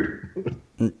 It's weird.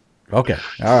 Okay.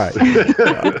 All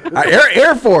right.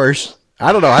 Air Force.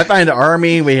 I don't know. I find the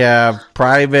Army, we have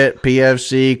private,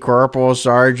 PFC, corporal,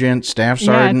 sergeant, staff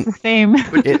sergeant. Yeah, it's the same.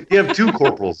 You have two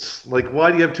corporals. Like, why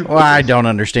do you have two corporals? Well, I don't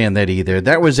understand that either.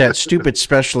 That was that stupid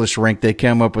specialist rank they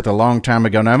came up with a long time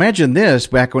ago. Now, imagine this,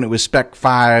 back when it was Spec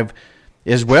 5,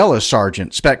 as well as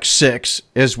sergeant, spec 6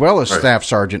 as well as staff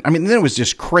sergeant. I mean, then it was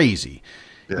just crazy.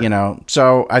 Yeah.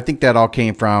 So I think that all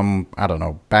came from, I don't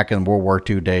know, back in World War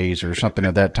II days or something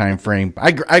of that time frame.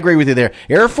 I agree with you there.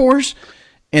 Air Force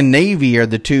and Navy are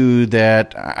the two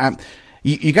that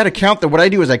you got to count what I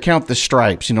do is I count the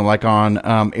stripes, like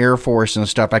on Air Force and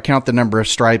stuff. I count the number of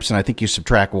stripes and I think you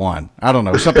subtract 1. I don't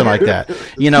know, something like that.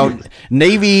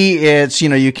 Navy, it's,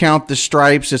 you count the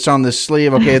stripes, it's on the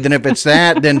sleeve. Okay. Then if it's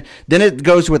that, then it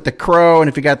goes with the crow. And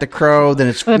if you got the crow, then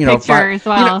it's, the picture as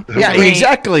well. Yeah, great.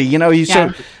 Exactly.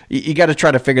 So you got to try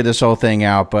to figure this whole thing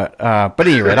out. But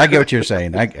anyway, I get what you're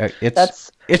saying.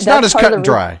 It's not as cut and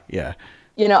dry. Yeah.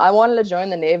 I wanted to join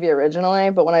the Navy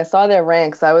originally, but when I saw their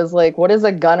ranks, I was like, what is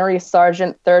a gunnery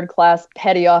sergeant, 3rd class,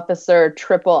 petty officer,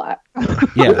 triple?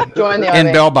 Yeah. Join the Army.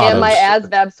 And bell bottoms. And my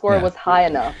ASVAB score was high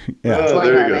enough. Yeah. Oh,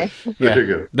 there you go. Yeah. There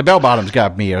you go. The bell bottoms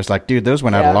got me. I was like, dude, those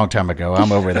went out a long time ago.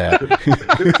 I'm over that.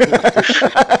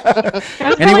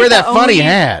 And he wear that funny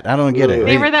hat. I don't get it.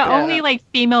 They were the only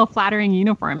female flattering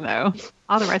uniform, though.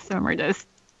 All the rest of them are just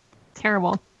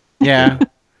terrible. Yeah.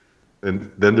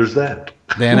 And then there's that.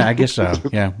 Then I guess so.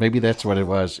 Yeah, maybe that's what it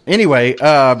was. Anyway,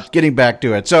 getting back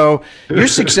to it. So your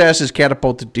success has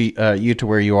catapulted you to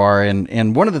where you are.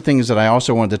 And one of the things that I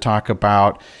also wanted to talk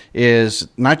about is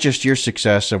not just your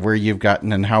success of where you've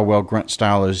gotten and how well Grunt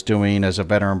Style is doing as a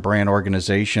veteran brand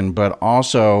organization, but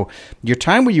also your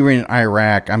time when you were in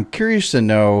Iraq. I'm curious to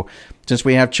know, since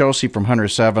we have Chelsea from Hunter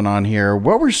 7 on here,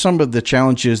 what were some of the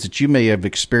challenges that you may have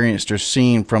experienced or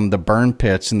seen from the burn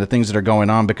pits and the things that are going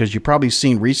on? Because you've probably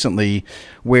seen recently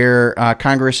where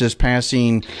Congress is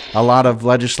passing a lot of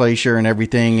legislation and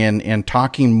everything and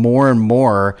talking more and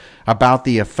more about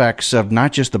the effects of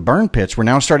not just the burn pits. We're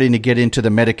now starting to get into the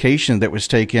medication that was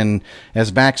taken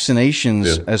as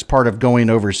vaccinations as part of going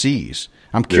overseas.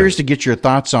 I'm curious to get your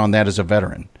thoughts on that as a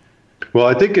veteran. Well,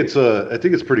 I think it's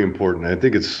pretty important. I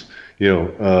think it's,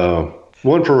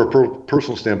 one, from a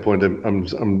personal standpoint,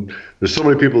 there's so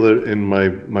many people that in my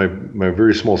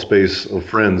very small space of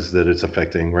friends that it's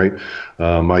affecting, right?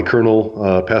 My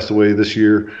colonel passed away this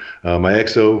year. My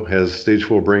XO has stage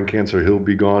 4 brain cancer. He'll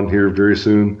be gone here very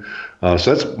soon. So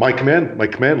that's my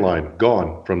command line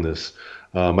gone from this.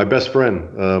 My best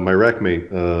friend, my RAC mate,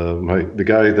 the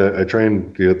guy that I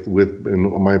trained with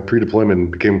in my pre-deployment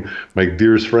and became my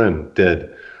dearest friend,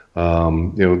 dead.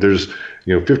 There's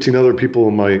 15 other people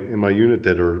in my unit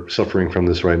that are suffering from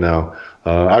this right now.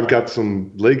 I've got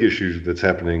some leg issues that's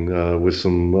happening with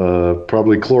some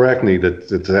probably chloracne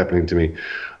that's happening to me.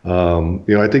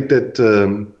 I think that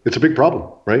it's a big problem,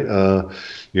 right?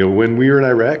 When we were in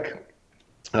Iraq,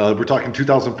 we're talking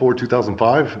 2004,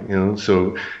 2005.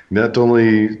 So not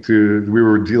only we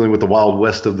were dealing with the wild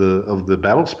west of the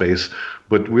battle space,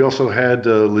 but we also had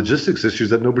logistics issues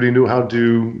that nobody knew how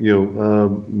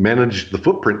to manage the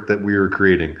footprint that we were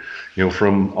creating.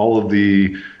 From all of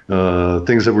the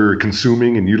things that we were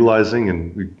consuming and utilizing,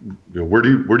 and where do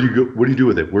you go? What do you do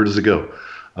with it? Where does it go?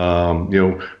 From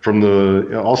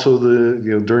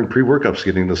during pre-workups,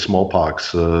 getting the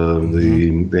smallpox,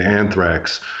 the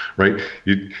anthrax, right?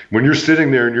 When you're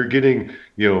sitting there and you're getting,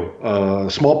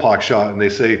 smallpox shot, and they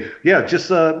say, just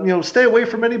stay away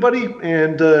from anybody,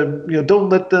 and don't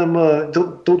let them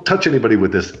don't touch anybody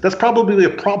with this. That's probably a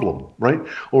problem, right?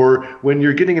 Or when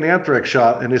you're getting an anthrax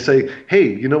shot, and they say,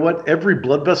 hey, you know what? Every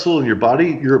blood vessel in your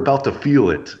body, you're about to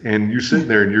feel it, and you're sitting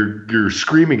there and you're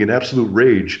screaming in absolute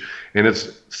rage, and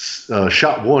it's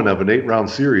shot 1 of an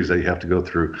 8-round series that you have to go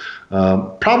through.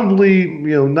 Probably,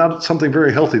 not something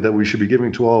very healthy that we should be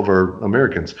giving to all of our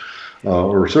Americans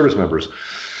or service members.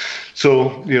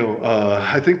 So,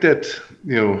 I think that,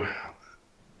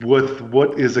 with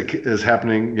what is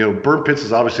happening, burn pits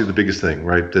is obviously the biggest thing,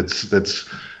 right? That's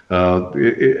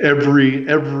every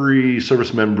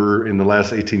service member in the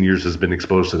last 18 years has been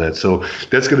exposed to that. So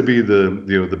that's going to be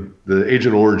the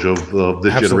Agent Orange of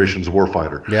this generation's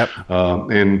warfighter. Yep.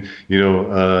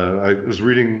 I was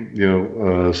reading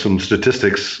some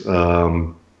statistics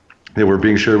that were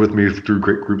being shared with me through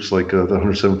great groups like the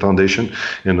 107 Foundation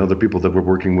and other people that we're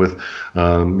working with.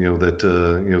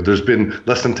 There's been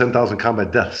less than 10,000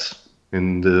 combat deaths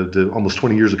in the almost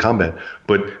 20 years of combat,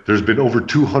 but there's been over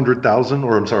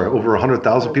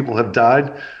 100,000 people have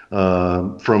died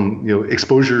from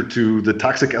exposure to the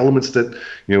toxic elements that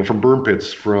from burn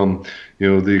pits, from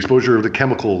the exposure of the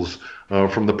chemicals,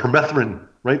 from the permethrin.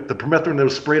 Right, the permethrin that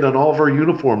was sprayed on all of our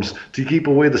uniforms to keep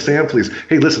away the sand fleas.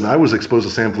 Hey, listen, I was exposed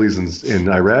to sand fleas in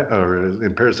Iraq or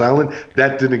in Parris Island.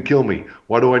 That didn't kill me.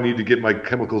 Why do I need to get my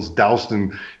chemicals doused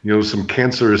in some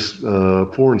cancerous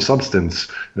foreign substance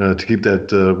to keep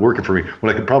that working for me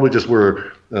when I could probably just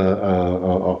wear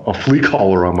a flea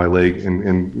collar on my leg,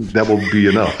 and that will be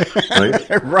enough,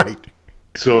 right? Right.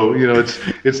 So,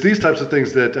 it's these types of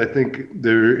things that I think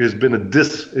there has been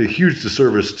a huge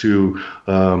disservice to,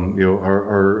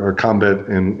 our combat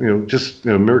and, just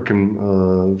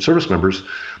American service members,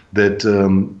 that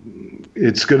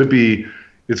it's going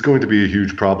to be a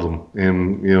huge problem.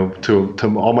 And,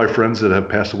 to all my friends that have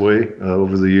passed away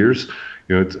over the years,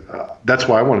 that's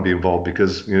why I want to be involved,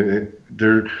 because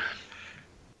those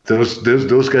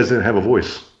guys didn't have a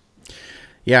voice.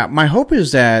 Yeah, my hope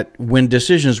is that when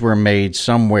decisions were made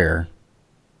somewhere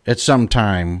at some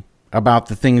time about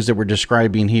the things that we're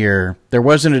describing here, there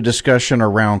wasn't a discussion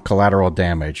around collateral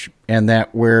damage, and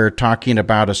that we're talking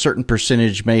about a certain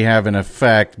percentage may have an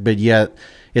effect, but yet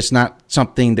it's not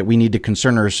something that we need to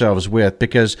concern ourselves with,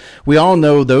 because we all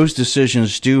know those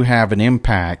decisions do have an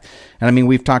impact. And I mean,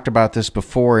 we've talked about this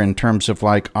before in terms of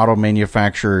like auto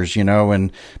manufacturers,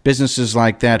 and businesses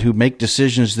like that who make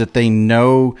decisions that they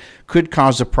know could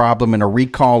cause a problem and a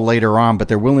recall later on, but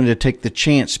they're willing to take the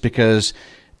chance because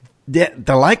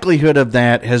the likelihood of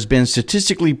that has been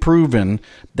statistically proven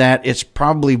that it's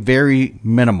probably very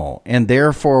minimal, and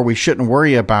therefore we shouldn't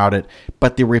worry about it.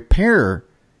 But the repair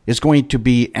is going to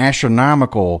be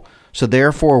astronomical, so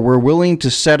therefore we're willing to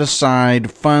set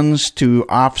aside funds to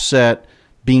offset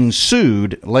being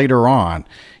sued later on,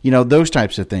 those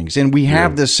types of things. And we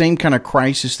have the same kind of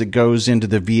crisis that goes into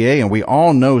the VA, and we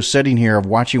all know, sitting here of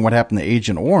watching what happened to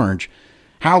Agent Orange,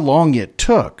 how long it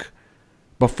took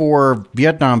before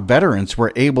Vietnam veterans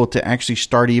were able to actually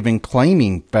start even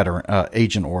claiming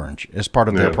Agent Orange as part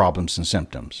of their problems and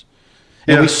symptoms.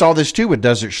 And we saw this too with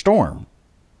Desert Storm.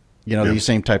 These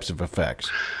same types of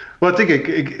effects. Well, I think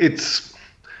it's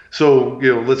so.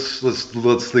 Let's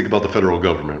think about the federal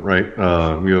government, right?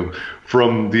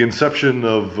 From the inception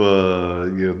of the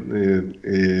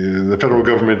federal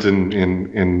government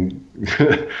and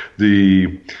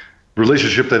the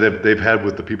relationship that they've had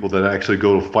with the people that actually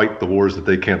go to fight the wars that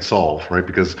they can't solve, right?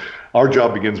 Because our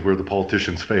job begins where the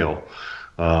politicians fail.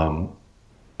 There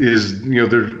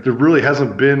really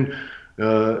hasn't been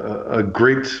a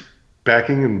great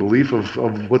backing and belief of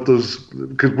what those,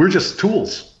 because we're just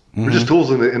tools. Mm-hmm. We're just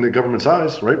tools in the government's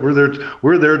eyes, right?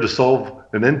 We're there to solve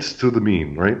an end to the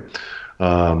mean, right?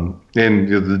 And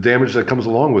the damage that comes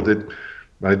along with it,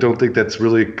 I don't think that's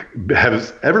really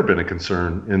has ever been a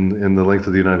concern in the length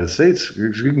of the United States.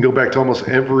 You can go back to almost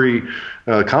every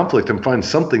conflict and find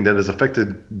something that has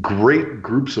affected great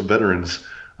groups of veterans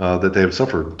that they have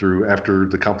suffered through after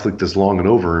the conflict is long and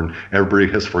over, and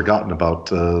everybody has forgotten about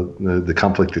the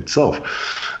conflict itself.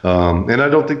 And I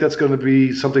don't think that's going to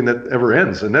be something that ever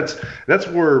ends. And that's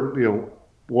where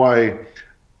why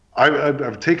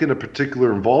I've taken a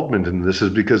particular involvement in this, is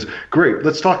because, great,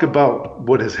 let's talk about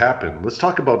what has happened. Let's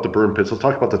talk about the burn pits. Let's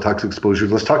talk about the toxic exposure.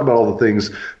 Let's talk about all the things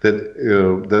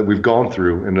that we've gone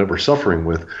through and that we're suffering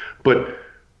with. But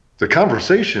the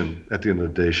conversation at the end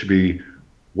of the day should be,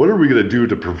 what are we going to do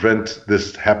to prevent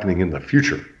this happening in the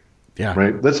future? Yeah.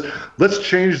 Right. Let's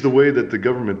change the way that the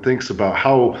government thinks about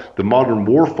how the modern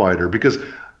warfighter, because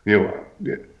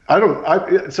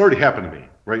it's already happened to me.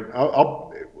 Right.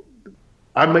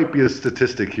 I might be a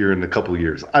statistic here in a couple of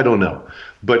years. I don't know,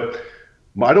 but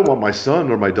I don't want my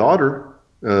son or my daughter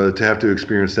to have to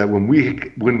experience that when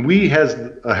we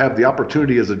have the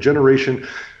opportunity as a generation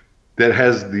that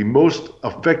has the most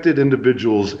affected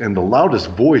individuals and the loudest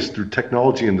voice through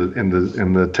technology and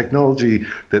the technology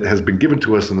that has been given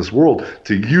to us in this world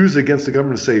to use against the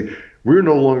government, to say, we're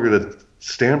no longer going to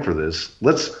stand for this.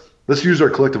 Let's use our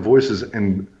collective voices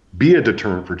and be a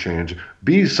deterrent for change,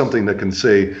 be something that can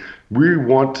say, we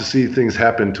want to see things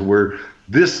happen to where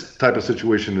this type of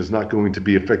situation is not going to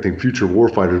be affecting future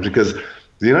warfighters, because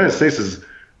the United States is,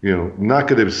 not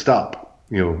going to stop,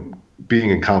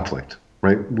 being in conflict.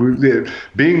 Right,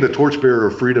 being the torchbearer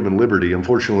of freedom and liberty,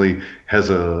 unfortunately, has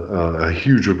a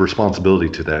huge responsibility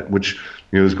to that, which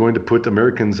is going to put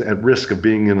Americans at risk of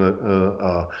being in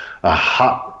a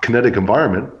hot, kinetic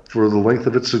environment for the length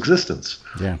of its existence.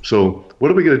 Yeah. So,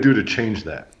 what are we going to do to change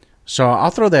that? So I'll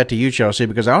throw that to you, Chelsea,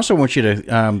 because I also want you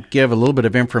to give a little bit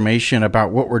of information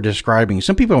about what we're describing.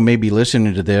 Some people may be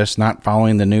listening to this, not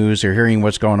following the news or hearing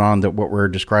what's going on, that what we're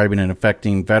describing and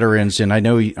affecting veterans. And I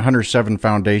know 107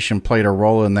 Foundation played a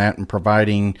role in that, in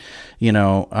providing,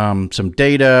 some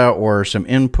data or some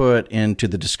input into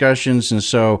the discussions. And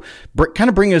so kind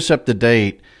of bring us up to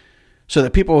date so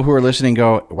that people who are listening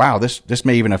go, wow, this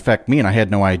may even affect me, and I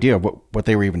had no idea what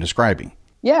they were even describing.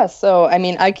 Yeah, so I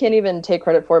mean, I can't even take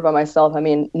credit for it by myself. I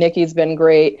mean, Nikki's been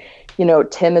great,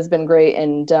 Tim has been great,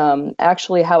 and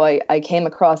actually, how I came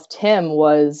across Tim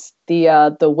was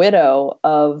the widow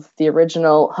of the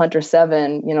original Hunter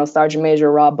 7, Sergeant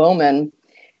Major Rob Bowman,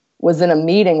 was in a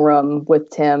meeting room with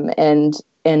Tim, and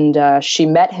she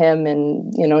met him,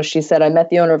 and she said, "I met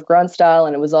the owner of Grunt Style,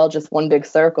 and it was all just one big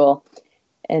circle."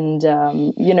 And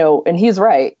and he's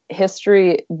right.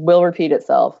 History will repeat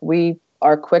itself. We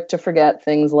are quick to forget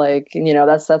things like,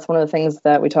 that's one of the things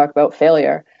that we talk about,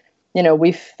 failure.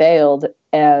 We failed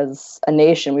as a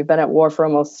nation. We've been at war for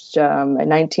almost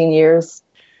 19 years.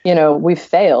 We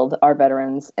failed our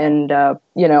veterans, and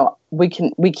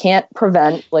we can't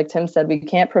prevent, like Tim said, we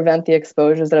can't prevent the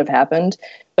exposures that have happened.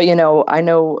 But I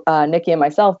know Nikki and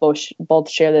myself both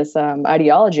share this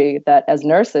ideology that as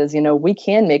nurses, we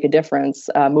can make a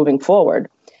difference moving forward.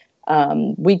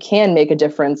 We can make a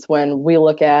difference when we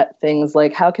look at things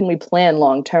like, how can we plan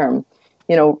long term?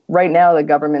 Right now the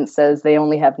government says they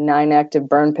only have 9 active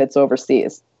burn pits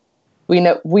overseas. We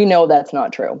know that's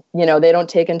not true. They don't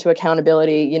take into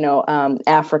accountability,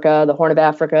 Africa, the Horn of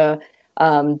Africa,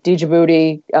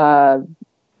 Djibouti,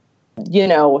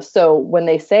 so when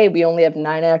they say we only have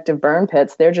 9 active burn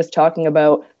pits, they're just talking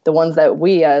about the ones that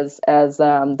we as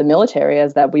the military,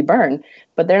 as that we burn,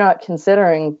 but they're not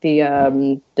considering the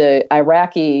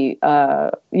Iraqi,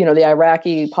 the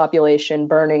Iraqi population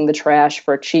burning the trash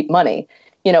for cheap money.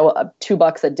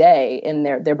 $2 a day, and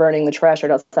they're burning the trash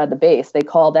right outside the base. They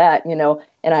call that,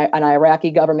 an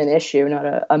Iraqi government issue, not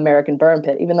an American burn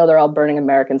pit, even though they're all burning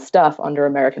American stuff under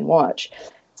American watch.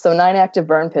 So 9 active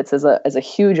burn pits is a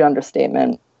huge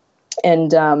understatement.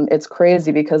 And it's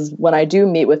crazy because when I do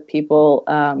meet with people,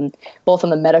 both in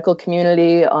the medical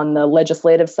community, on the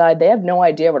legislative side, they have no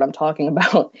idea what I'm talking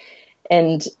about.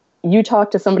 And you talk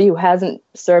to somebody who hasn't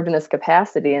served in this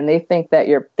capacity, and they think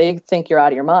you're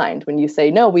out of your mind when you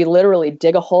say, no, we literally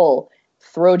dig a hole,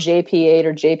 throw JP8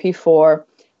 or JP4,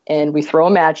 and we throw a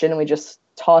match in, and we just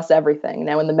toss everything.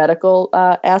 Now, in the medical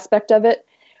aspect of it,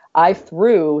 I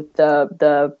threw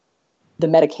the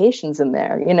medications in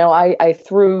there. I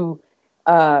threw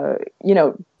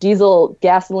diesel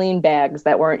gasoline bags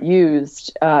that weren't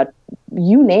used.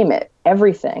 You name it,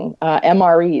 everything.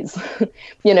 MREs.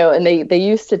 And they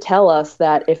used to tell us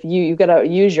that if you got to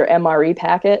use your MRE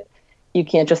packet, you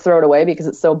can't just throw it away because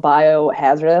it's so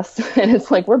biohazardous. And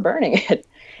it's like, we're burning it.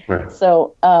 Right.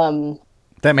 So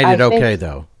that made it okay,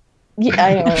 though.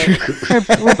 Yeah,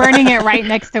 we're burning it right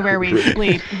next to where we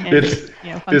sleep. And,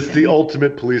 it's the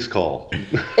ultimate police call.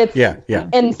 Yeah.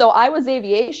 And so I was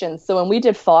aviation. So when we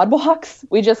did FOD walks,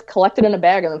 we just collected in a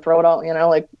bag and then throw it out.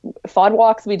 Like FOD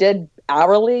walks we did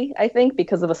hourly, I think,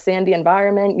 because of a sandy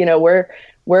environment.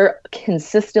 We're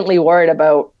consistently worried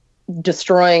about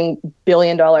destroying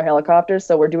billion-dollar helicopters.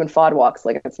 So we're doing FOD walks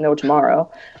like it's no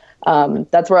tomorrow.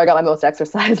 That's where I got my most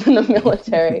exercise in the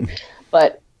military.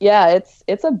 But yeah,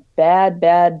 it's a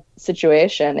bad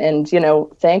situation. And,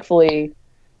 thankfully,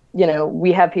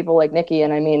 we have people like Nikki.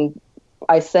 And I mean,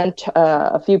 I sent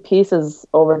a few pieces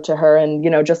over to her, and,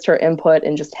 just her input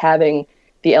and just having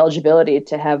the eligibility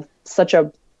to have such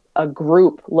a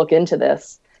group look into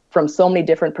this from so many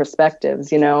different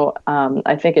perspectives,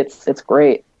 I think it's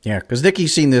great. Yeah, because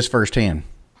Nikki's seen this firsthand.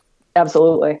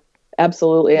 Absolutely.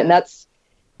 And that's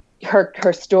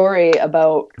her story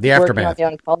about the aftermath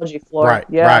on the oncology floor. Right.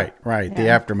 Yeah. Right. The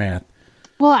aftermath.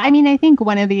 Well, I mean, I think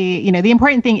one of the, the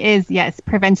important thing is, yes,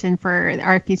 prevention for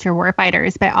our future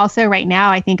warfighters, but also right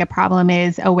now, I think a problem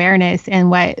is awareness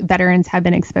and what veterans have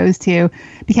been exposed to,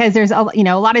 because there's, a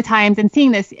lot of times, and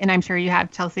seeing this, and I'm sure you have,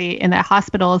 Chelsea, in the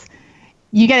hospitals,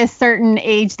 you get a certain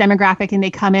age demographic and they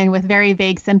come in with very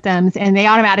vague symptoms and they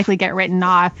automatically get written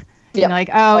off. Yep. Like,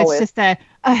 it's just a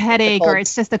headache, or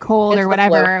it's just a cold, or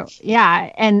whatever.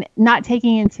 Yeah. And not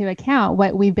taking into account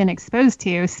what we've been exposed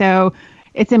to. So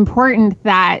it's important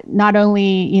that not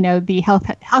only, the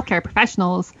healthcare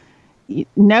professionals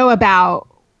know about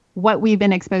what we've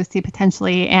been exposed to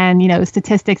potentially, and,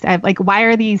 statistics of like, why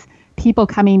are these people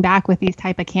coming back with these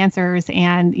type of cancers,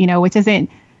 and, which isn't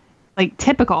like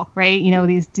typical, right?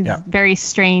 These very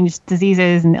strange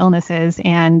diseases and illnesses,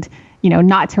 and,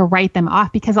 not to write them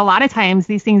off, because a lot of times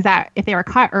these things that if they were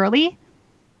caught early,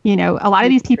 a lot of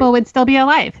these people would still be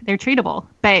alive. They're treatable.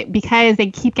 But because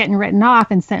they keep getting written off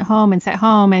and sent home, and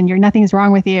nothing's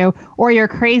wrong with you, or you're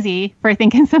crazy for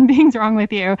thinking something's wrong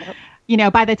with you,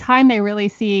 by the time they really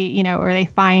see, or they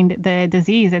find the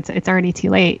disease, it's already too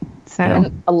late. So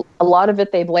and a lot of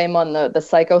it they blame on the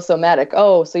psychosomatic.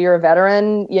 Oh, so you're a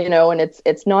veteran, and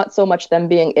it's not so much them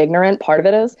being ignorant. Part of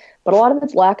it is, but a lot of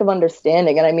it's lack of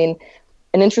understanding. And I mean,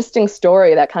 an interesting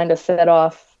story that kind of set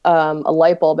off a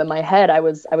light bulb in my head. I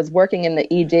was working in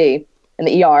the ED, in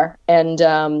the ER, and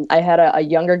I had a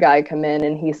younger guy come in,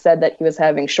 and he said that he was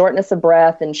having shortness of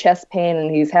breath and chest pain, and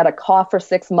he's had a cough for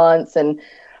 6 months. And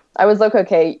I was like,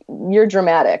 okay, you're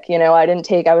dramatic.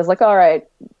 I was like, all right,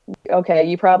 okay,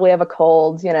 you probably have a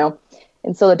cold,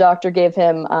 And so the doctor gave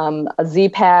him a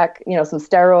Z-Pack, some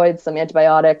steroids, some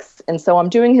antibiotics. And so I'm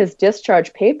doing his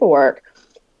discharge paperwork.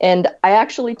 And I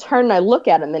actually turn and I look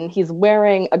at him, and he's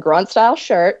wearing a Grunt style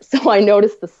shirt. So I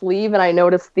noticed the sleeve and I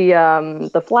noticed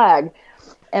the flag.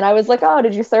 And I was like, oh,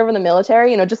 did you serve in the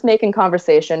military? Just making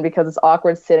conversation, because it's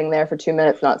awkward sitting there for 2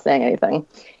 minutes not saying anything.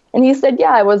 And he said,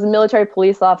 yeah, I was a military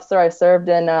police officer. I served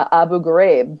in Abu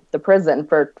Ghraib, the prison,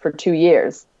 for 2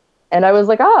 years. And I was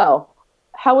like, oh,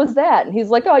 how was that? And he's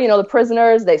like, oh, the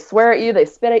prisoners, they swear at you, they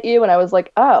spit at you. And I was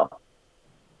like, oh.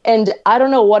 And I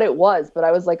don't know what it was, but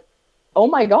I was like, oh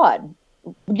my God,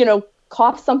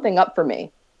 cough something up for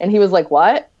me. And he was like,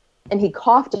 what? And he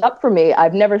coughed it up for me.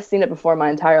 I've never seen it before in my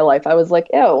entire life. I was like,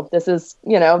 ew, this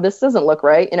doesn't look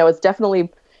right. It's definitely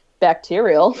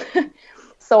bacterial.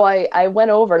 So I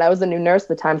went over, and I was a new nurse at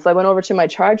the time. So I went over to my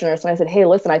charge nurse and I said, hey,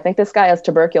 listen, I think this guy has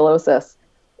tuberculosis.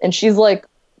 And she's like,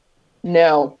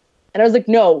 no. And I was like,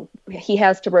 no, he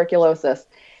has tuberculosis.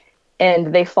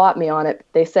 And they fought me on it.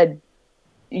 They said,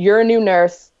 you're a new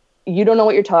nurse. You don't know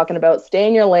what you're talking about. Stay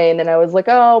in your lane. And I was like,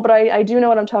 oh, but I do know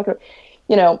what I'm talking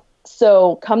about.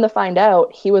 So come to find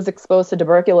out, he was exposed to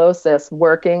tuberculosis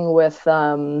working with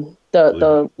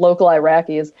the local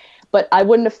Iraqis. But I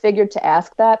wouldn't have figured to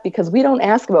ask that, because we don't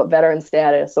ask about veteran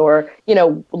status or,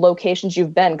 locations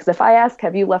you've been. Because if I ask,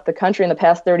 have you left the country in the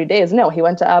past 30 days? No, he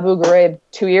went to Abu Ghraib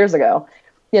 2 years ago.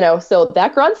 So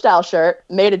that Grunt style shirt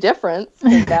made a difference.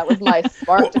 That was my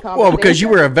spark to conversation. Well, because you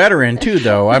were a veteran too,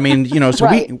 though. I mean, so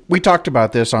right. we talked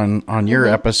about this on your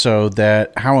episode,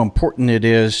 that how important it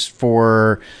is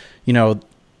for,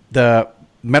 the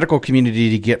medical community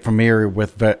to get familiar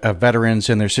with veterans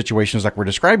and their situations like we're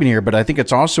describing here. But I think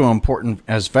it's also important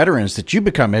as veterans that you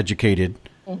become educated,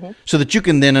 so that you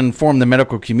can then inform the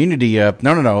medical community of,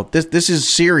 no, this is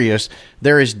serious.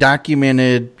 There is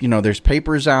documented, there's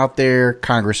papers out there.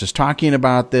 Congress is talking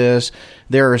about this.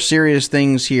 There are serious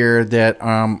things here that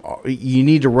you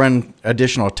need to run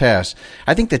additional tests.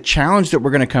 I think the challenge that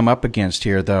we're going to come up against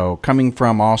here, though, coming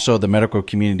from also the medical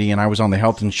community, and I was on the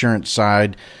health insurance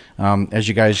side, as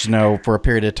you guys know, for a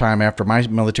period of time after my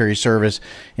military service,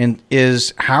 and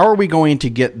is how are we going to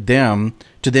get them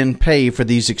to then pay for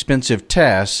these expensive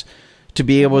tests to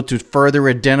be able to further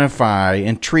identify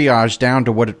and triage down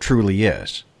to what it truly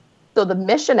is? So the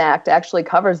Mission Act actually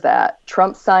covers that.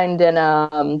 Trump signed in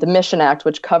the Mission Act,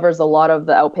 which covers a lot of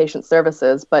the outpatient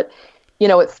services. But,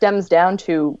 it stems down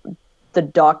to the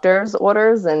doctor's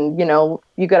orders, and,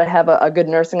 you got to have a good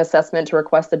nursing assessment to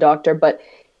request a doctor. But,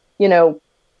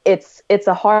 it's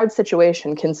a hard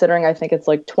situation, considering I think it's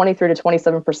like 23 to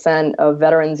 27% of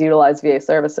veterans utilize VA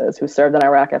services who served in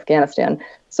Iraq, Afghanistan.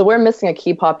 So we're missing a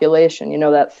key population,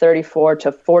 that 34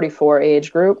 to 44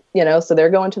 age group, so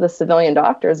they're going to the civilian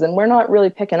doctors, and we're not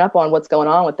really picking up on what's going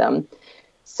on with them.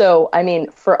 So, I mean,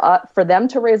 for them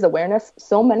to raise awareness,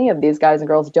 so many of these guys and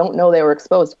girls don't know they were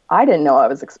exposed. I didn't know I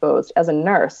was exposed as a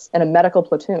nurse in a medical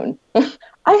platoon.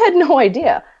 I had no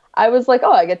idea. I was like,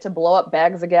 oh, I get to blow up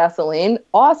bags of gasoline.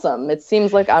 Awesome. It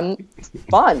seems like I'm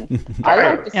fun. I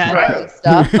like to smoke and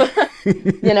stuff.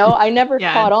 I never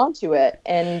caught on to it.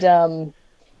 And,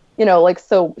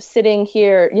 so sitting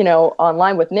here,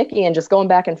 online with Nikki and just going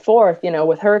back and forth,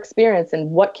 with her experience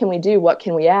and what can we do? What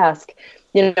can we ask?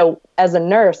 As a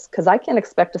nurse, because I can't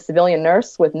expect a civilian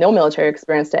nurse with no military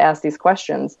experience to ask these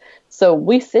questions. So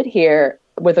we sit here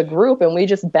with a group and we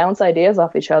just bounce ideas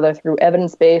off each other through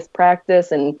evidence-based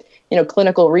practice and,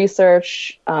 clinical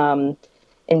research, and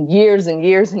years and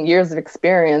years and years of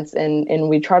experience. And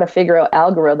we try to figure out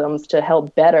algorithms to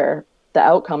help better the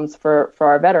outcomes for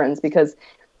our veterans, because,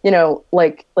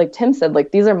 like Tim said,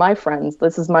 like, these are my friends.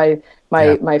 This is my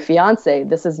fiance.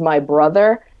 This is my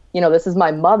brother. This is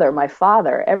my mother, my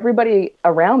father. Everybody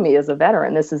around me is a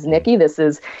veteran. This is Nikki. This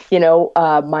is,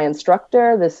 my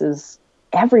instructor. This is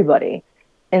everybody.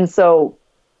 And so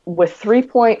with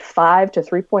 3.5 to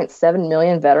 3.7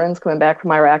 million veterans coming back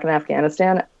from Iraq and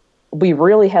Afghanistan, we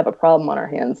really have a problem on our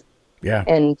hands. Yeah.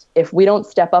 And if we don't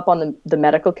step up on the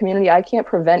medical community, I can't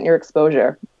prevent your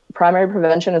exposure. Primary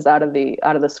prevention is out of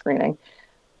the screening.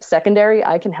 Secondary,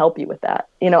 I can help you with that.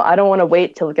 I don't want to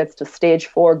wait till it gets to stage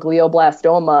 4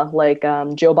 glioblastoma like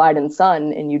Joe Biden's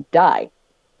son and you die.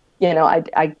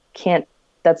 I can't,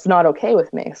 that's not okay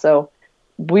with me. So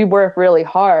we work really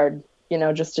hard,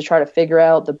 just to try to figure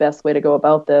out the best way to go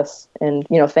about this. And,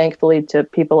 thankfully to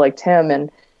people like Tim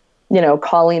and,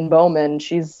 Colleen Bowman,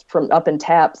 she's from up in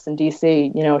TAPS in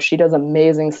DC. She does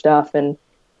amazing stuff, and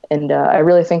I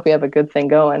really think we have a good thing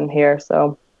going here.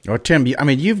 So. Well, Tim,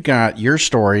 you've got your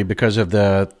story because of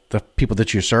the people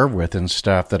that you serve with and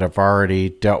stuff that have already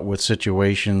dealt with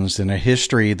situations and a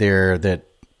history there that,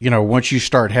 once you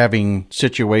start having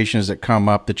situations that come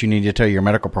up that you need to tell your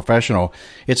medical professional,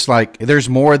 it's like there's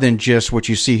more than just what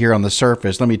you see here on the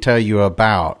surface. Let me tell you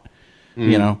about,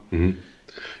 Mm-hmm.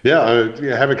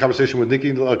 Yeah, having a conversation with Nikki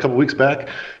a couple weeks back,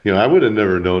 I would have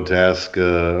never known to ask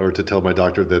or to tell my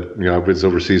doctor that, I was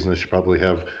overseas and I should probably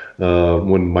have,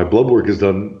 when my blood work is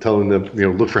done, telling them,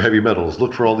 look for heavy metals,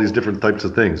 look for all these different types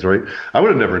of things, right? I would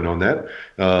have never known that.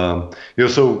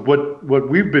 So what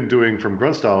we've been doing from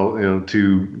Grunt Style,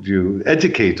 to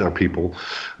educate our people,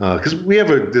 because we have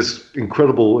this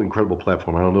incredible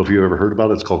platform. I don't know if you've ever heard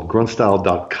about it. It's called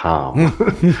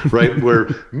gruntstyle.com, right? Where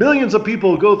millions of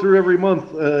people go through every month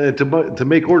to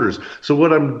make orders. So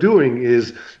what I'm doing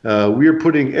is we are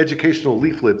putting educational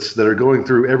leaflets that are going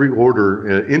through every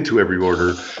order, into every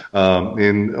order.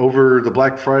 And over the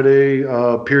Black Friday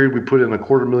period, we put in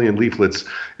 250,000 leaflets.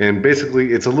 And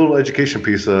basically, it's a little education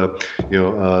piece. The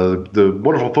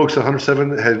wonderful folks at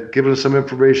 107 had given us some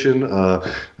information.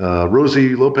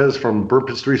 Rosie Lopez from Burn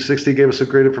Pits 360 gave us some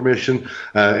great information.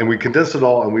 And we condensed it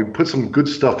all, and we put some good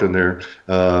stuff in there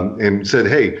and said,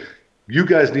 hey, you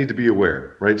guys need to be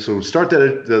aware, right? So start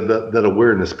that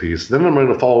awareness piece. Then I'm going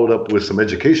to follow it up with some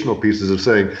educational pieces of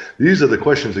saying, these are the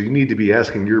questions that you need to be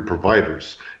asking your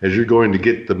providers as you're going to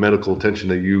get the medical attention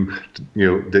that you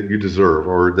deserve,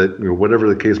 or that, whatever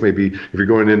the case may be. If you're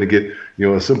going in to get,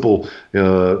 a simple,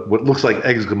 what looks like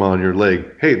eczema on your leg,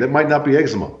 hey, that might not be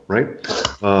eczema, right?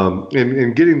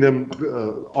 And getting them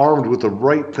armed with the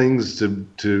right things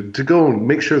to go and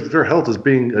make sure that their health is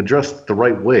being addressed the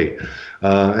right way.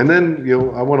 And then,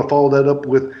 I want to follow that up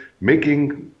with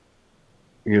making,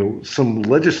 some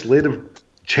legislative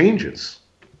changes,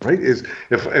 right?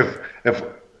 If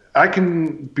I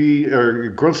can be, or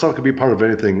Grunt Style can be part of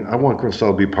anything, I want Grunt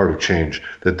Style to be part of change.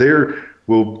 That there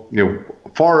will,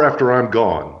 far after I'm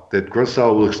gone, that Grunt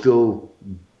Style will still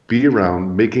be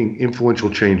around making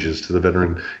influential changes to the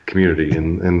veteran community.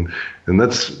 And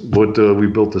that's what we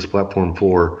built this platform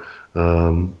for.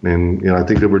 And I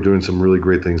think that we're doing some really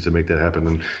great things to make that happen.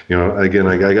 And again,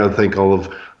 I got to thank all of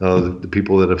the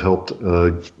people that have helped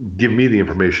give me the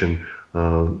information.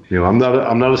 I'm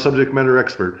not a subject matter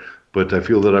expert, but I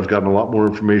feel that I've gotten a lot more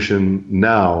information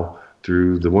now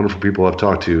through the wonderful people I've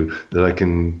talked to, that I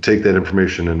can take that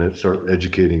information and start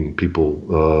educating people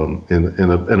in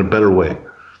a better way.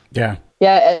 Yeah.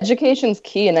 Yeah, education's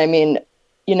key, and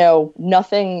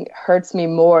nothing hurts me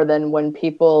more than when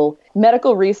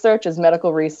medical research is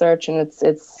medical research, and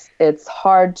it's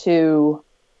hard to,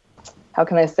 how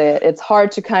can I say it? It's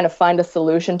hard to kind of find a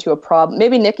solution to a problem.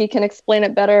 Maybe Nikki can explain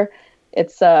it better.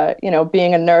 It's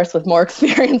being a nurse with more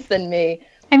experience than me.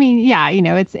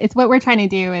 It's what we're trying to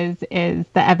do is the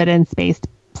evidence-based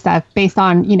stuff based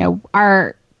on,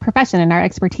 our profession and our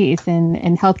expertise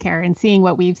in healthcare, and seeing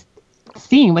what we've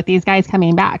seen with these guys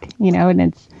coming back,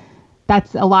 and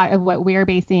that's a lot of what we're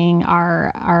basing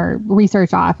our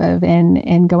research off of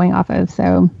and going off of.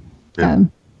 So, yeah.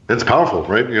 It's powerful,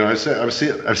 right?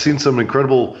 I've seen some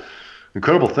incredible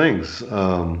things.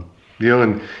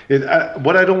 And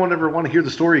what I don't ever want to hear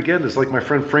the story again is like my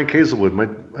friend Frank Hazelwood,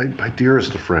 my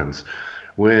dearest of friends,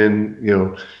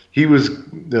 when he was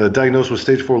diagnosed with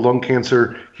stage 4 lung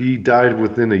cancer. He died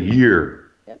within a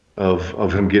year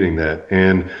of him getting that,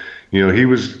 and he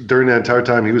was, during that entire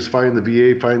time, he was fighting the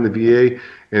VA,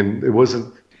 and it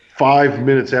wasn't 5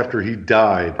 minutes after he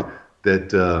died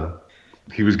that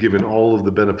he was given all of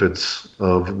the benefits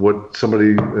of what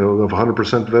somebody of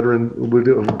 100% veteran would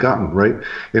have gotten, right?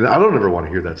 And I don't ever want to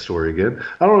hear that story again.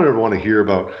 I don't ever want to hear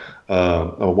about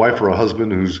a wife or a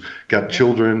husband who's got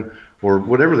children, or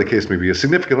whatever the case may be. A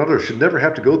significant other should never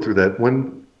have to go through that.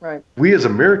 When we as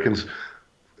Americans,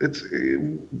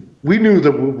 we knew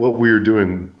that what we were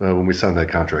doing when we signed that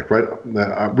contract, right?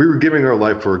 We were giving our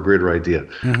life for a greater idea,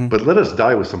 but let us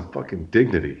die with some fucking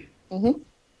dignity. Mm-hmm.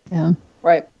 Yeah.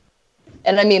 Right.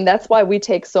 And that's why we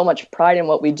take so much pride in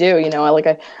what we do.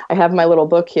 I have my little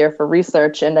book here for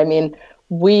research, and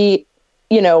we,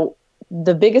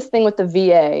 the biggest thing with the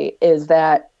VA is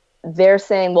that they're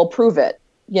saying, well, prove it,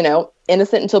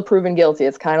 innocent until proven guilty.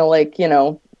 It's kind of like,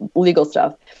 legal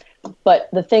stuff. But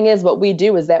the thing is, what we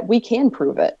do is that we can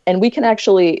prove it. And we can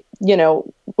actually,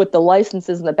 with the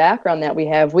licenses in the background that we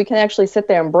have, we can actually sit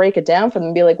there and break it down for them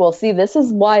and be like, well, see, this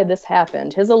is why this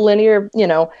happened. Here's a linear,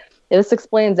 this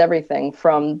explains everything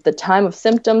from the time of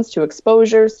symptoms to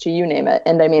exposures to you name it.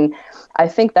 And I mean, I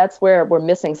think that's where we're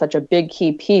missing such a big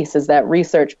key piece, is that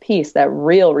research piece, that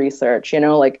real research,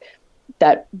 like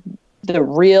that the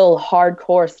real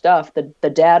hardcore stuff, the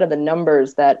data, the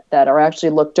numbers that are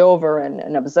actually looked over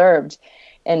and observed.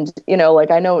 And, like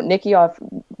I know Nikki, off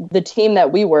the team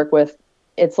that we work with,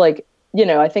 it's like,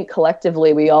 I think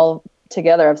collectively we all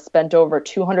together have spent over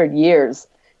 200 years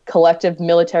collective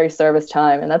military service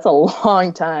time. And that's a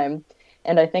long time.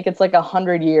 And I think it's like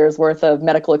 100 years worth of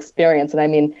medical experience. And I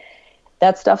mean,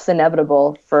 that stuff's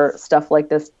inevitable for stuff like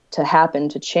this to happen,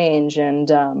 to change. And,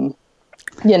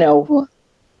 Well,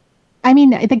 I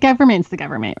mean, the government's the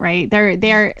government, right?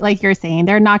 They're like you're saying,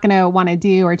 they're not going to want to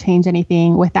do or change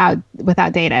anything without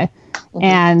data. Mm-hmm.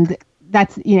 And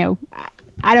that's,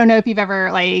 I don't know if you've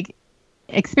ever like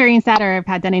experienced that or have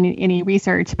had done any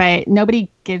research, but nobody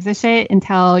gives a shit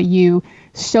until you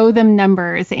show them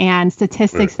numbers and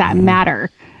statistics that matter.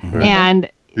 Right.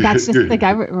 And that's just the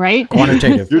government, right?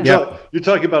 Quantitative. You're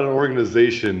talking about an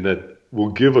organization that will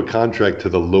give a contract to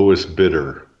the lowest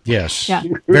bidder. Yes. Yeah.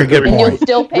 Very good point. And you'll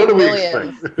still pay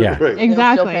millions. Yeah. Right. Exactly.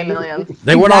 You'll still pay millions.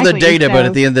 They want all the data, but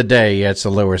at the end of the day, it's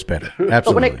the lowest bidder.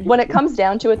 Absolutely. But when it comes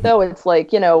down to it, though, it's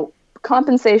like,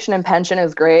 compensation and pension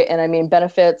is great. And I mean,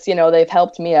 benefits, they've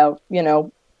helped me out,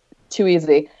 too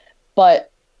easy.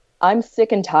 But I'm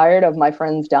sick and tired of my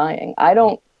friends dying.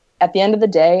 At the end of the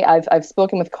day, I've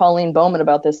spoken with Colleen Bowman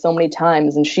about this so many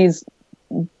times, and she's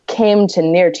came to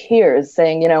near tears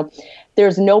saying,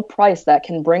 there's no price that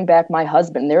can bring back my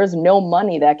husband. There is no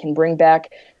money that can bring back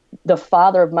the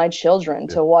father of my children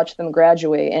to watch them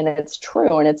graduate. And it's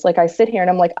true. And it's like, I sit here and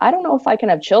I'm like, I don't know if I can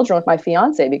have children with my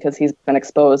fiance because he's been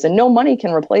exposed, and no money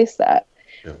can replace that,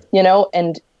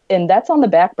 and that's on the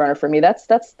back burner for me. That's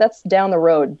down the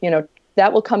road,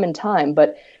 that will come in time.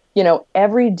 But,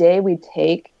 every day we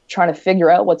take trying to figure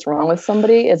out what's wrong with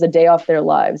somebody is a day off their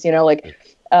lives,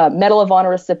 Medal of Honor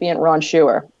recipient Ron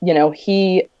Schuer,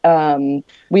 he,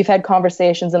 we've had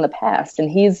conversations in the past, and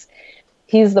he's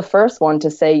the first one to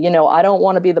say, I don't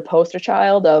want to be the poster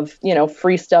child of,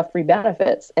 free stuff, free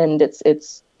benefits. And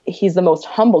he's the most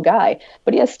humble guy,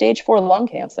 but he has stage 4 lung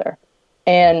cancer,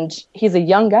 and he's a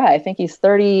young guy. I think he's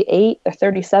 38 or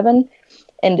 37.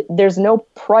 And there's no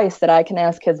price that I can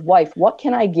ask his wife, what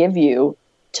can I give you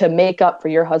to make up for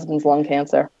your husband's lung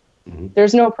cancer? Mm-hmm.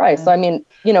 There's no price. So, I mean,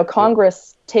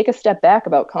 Congress, take a step back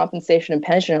about compensation and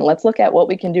pension, and let's look at what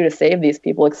we can do to save these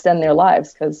people, extend their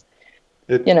lives. Because,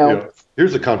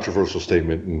 here's a controversial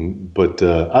statement, but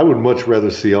I would much rather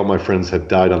see all my friends have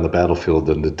died on the battlefield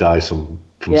than to die from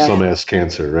some ass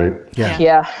cancer, right?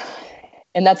 Yeah.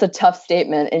 And that's a tough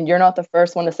statement. And you're not the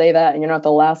first one to say that, and you're not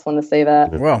the last one to say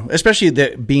that. Well, especially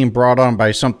that being brought on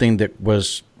by something that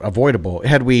was avoidable.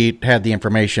 Had we had the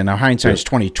information, now hindsight's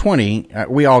 2020,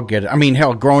 we all get it. I mean,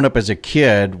 hell, growing up as a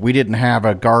kid, we didn't have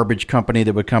a garbage company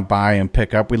that would come by and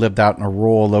pick up. We lived out in a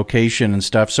rural location and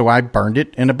stuff, so I burned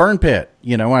it in a burn pit.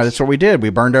 That's what we did. We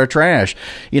burned our trash.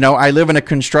 I live in a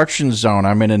construction zone.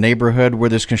 I'm in a neighborhood where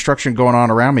there's construction going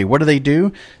on around me. What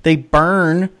do? They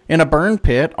burn in a burn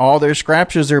pit all their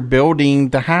scraps as they're building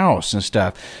the house and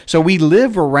stuff. So we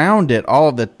live around it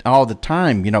all the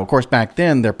time. Of course, back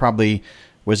then there probably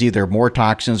was either more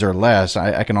toxins or less.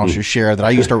 I can also share that I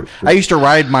used to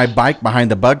ride my bike behind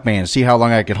the bug man, see how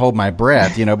long I could hold my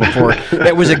breath, before.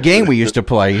 That was a game we used to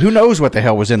play. Who knows what the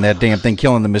hell was in that damn thing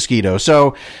killing the mosquito?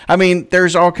 So, I mean,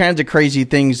 there's all kinds of crazy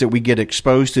things that we get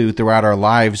exposed to throughout our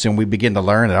lives, and we begin to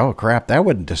learn that, oh crap, that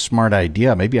wasn't a smart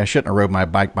idea. Maybe I shouldn't have rode my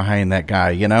bike behind that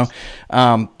guy,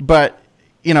 But,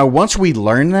 once we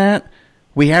learn that,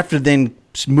 we have to then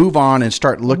move on and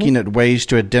start looking at ways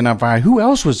to identify who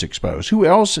else was exposed, who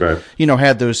else,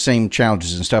 had those same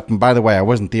challenges and stuff. And by the way, I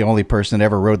wasn't the only person that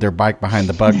ever rode their bike behind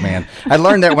the bug man. I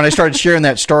learned that when I started sharing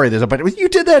that story. But you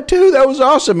did that too? That was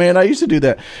awesome, man. I used to do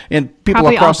that. And people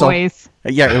probably across all boys.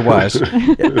 Yeah, it was.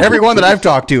 Everyone that I've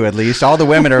talked to, at least, all the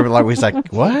women are always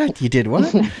like, "What? You did what?"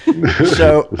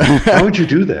 So, how would you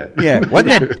do that? Yeah,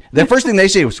 wasn't that the first thing they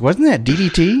say wasn't that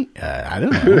DDT? I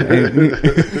don't know.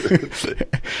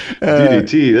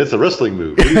 DDT, that's a wrestling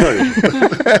move. What are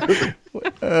you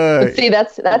talking See,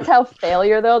 that's how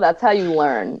failure, though. That's how you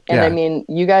learn. And I mean,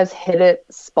 you guys hit it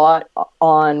spot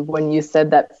on when you said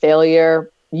that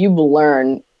failure. You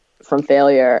learn from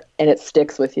failure, and it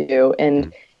sticks with you.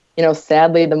 And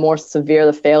sadly, the more severe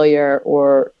the failure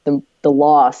or the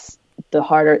loss, the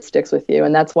harder it sticks with you.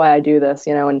 And that's why I do this,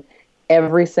 and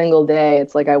every single day,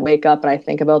 it's like I wake up and I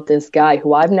think about this guy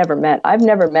who I've never met. I've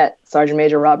never met Sergeant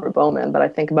Major Robert Bowman, but I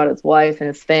think about his wife and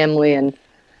his family and,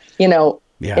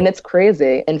 and it's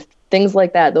crazy. And things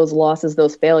like that, those losses,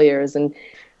 those failures. And,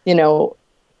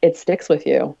 it sticks with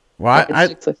you. Well, It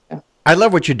sticks with you. I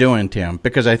love what you're doing, Tim,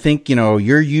 because I think,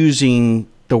 you're using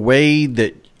the way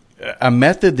that a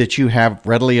method that you have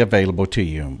readily available to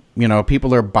you.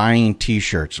 People are buying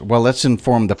T-shirts. Well, let's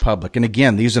inform the public. And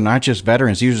again, these are not just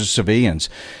veterans; these are civilians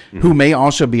who may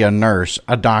also be a nurse,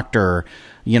 a doctor,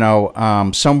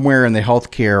 somewhere in the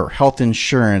healthcare, health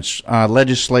insurance,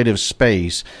 legislative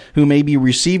space, who may be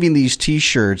receiving these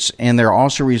T-shirts, and they're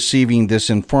also receiving this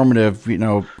informative,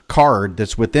 card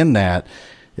that's within that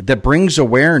brings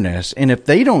awareness. And if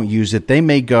they don't use it, they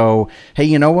may go, hey,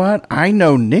 you know what? I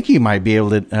know Nikki might be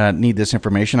able to need this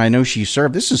information. I know she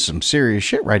served. This is some serious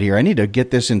shit right here. I need to get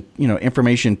this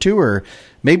information to her.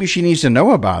 Maybe she needs to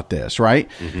know about this, right?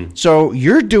 Mm-hmm. So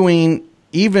you're doing,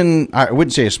 even, I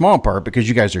wouldn't say a small part because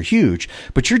you guys are huge,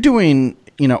 but you're doing,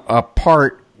 a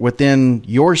part within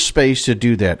your space to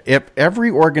do that. If every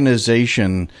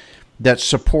organization that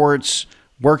supports,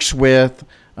 works with,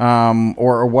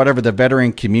 or whatever the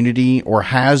veteran community, or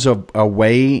has a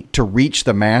way to reach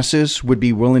the masses, would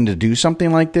be willing to do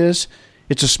something like this,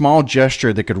 it's a small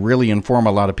gesture that could really inform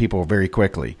a lot of people very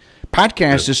quickly.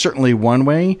 Podcast is certainly one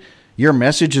way. Your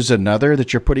message is another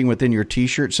that you're putting within your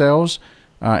T-shirt sales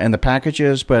and the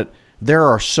packages, but there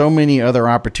are so many other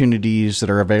opportunities that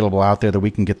are available out there that we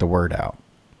can get the word out.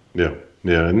 Yeah.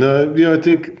 And, I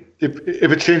think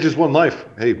if it changes one life,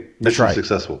 hey, that's right.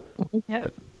 Successful. Yeah.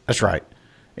 That's right.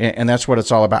 And that's what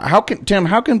it's all about. Tim,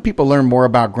 how can people learn more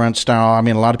about Grunt Style? I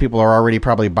mean, a lot of people are already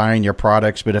probably buying your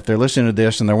products, but if they're listening to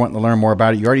this and they're wanting to learn more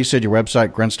about it, you already said your website,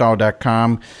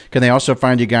 gruntstyle.com. Can they also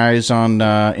find you guys on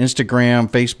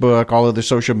Instagram, Facebook, all other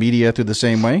social media through the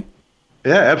same way?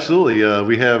 Yeah, absolutely.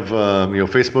 We have,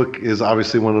 Facebook is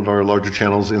obviously one of our larger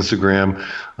channels, Instagram,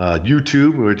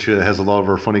 YouTube, which has a lot of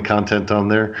our funny content on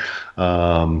there.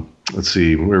 Let's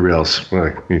see, where else?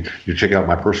 You check out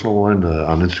my personal one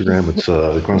on Instagram. It's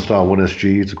Grunt Style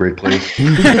 1SG. It's a great place.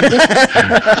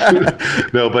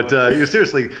 No, but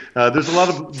seriously, there's a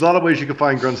lot of ways you can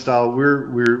find Grunt Style.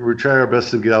 We're trying our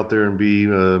best to get out there and be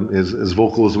as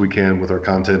vocal as we can with our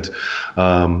content.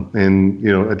 And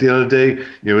at the end of the day,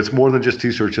 it's more than just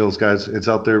T-shirt sales, guys. It's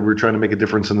out there. We're trying to make a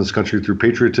difference in this country through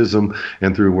patriotism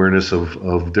and through awareness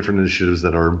of different initiatives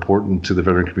that are important to the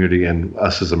veteran community and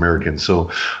us as Americans. So.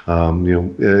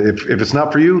 If it's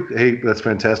not for you, hey, that's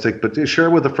fantastic. But share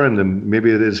it with a friend, and maybe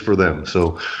it is for them.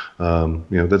 So,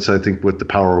 that's I think what the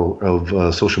power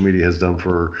of social media has done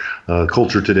for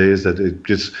culture today is that it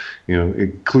just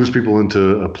it clues people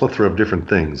into a plethora of different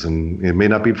things, and it may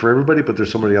not be for everybody, but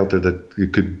there's somebody out there that you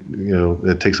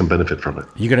could take some benefit from it.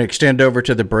 You're going to extend over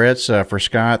to the Brits for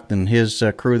Scott and his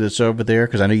crew that's over there,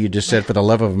 because I know you just said for the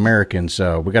love of Americans,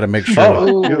 so we got to make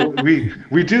sure.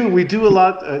 We do a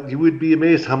lot. You would be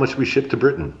amazed how much we ship to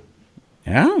Britain.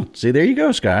 Yeah. See, there you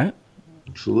go, Scott.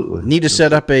 Absolutely. Need to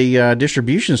set up a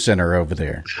distribution center over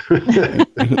there.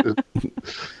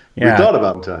 Yeah. We thought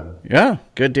about time. Yeah.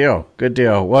 Good deal. Good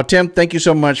deal. Well, Tim, thank you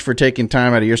so much for taking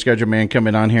time out of your schedule, man,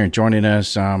 coming on here and joining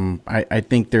us. I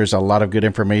think there's a lot of good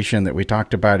information that we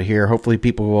talked about here. Hopefully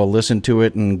people will listen to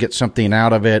it and get something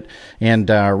out of it, and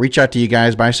reach out to you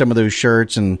guys, buy some of those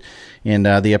shirts and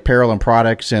the apparel and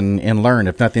products, and learn.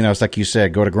 If nothing else, like you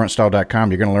said, go to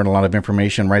gruntstyle.com. You're going to learn a lot of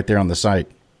information right there on the site.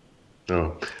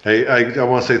 Oh, hey, I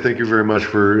want to say thank you very much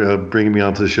for bringing me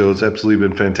onto the show. It's absolutely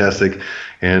been fantastic.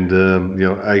 And,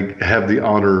 I have the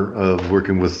honor of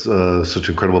working with such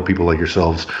incredible people like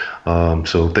yourselves.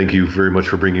 So thank you very much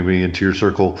for bringing me into your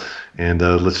circle. And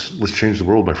let's change the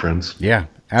world, my friends. Yeah,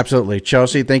 absolutely.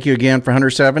 Chelsea, thank you again for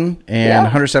 107. And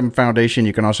 107 Foundation,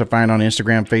 you can also find on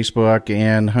Instagram, Facebook,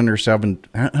 and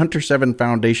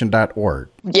 107foundation.org.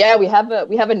 Yeah, we have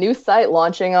a new site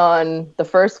launching on the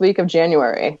first week of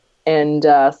January. And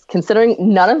considering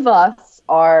none of us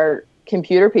are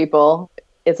computer people,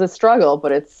 it's a struggle,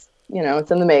 but it's in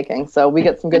the making. So we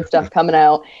get some good stuff coming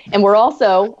out. And we're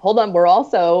also,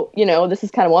 this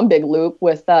is kind of one big loop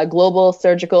with Global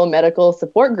Surgical Medical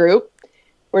Support Group.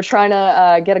 We're trying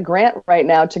to get a grant right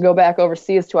now to go back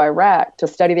overseas to Iraq to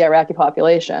study the Iraqi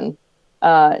population.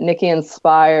 Nikki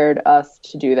inspired us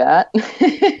to do that.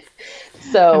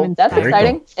 So that's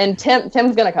exciting. And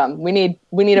Tim's gonna come. We need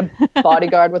a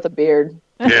bodyguard with a beard.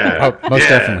 Yeah, most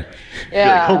definitely.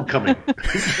 Yeah, homecoming.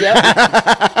 Yep.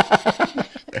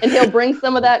 And he'll bring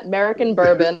some of that American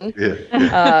bourbon. Most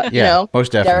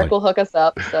definitely. Derek will hook us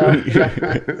up. So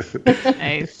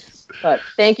Nice. But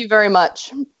thank you very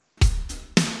much.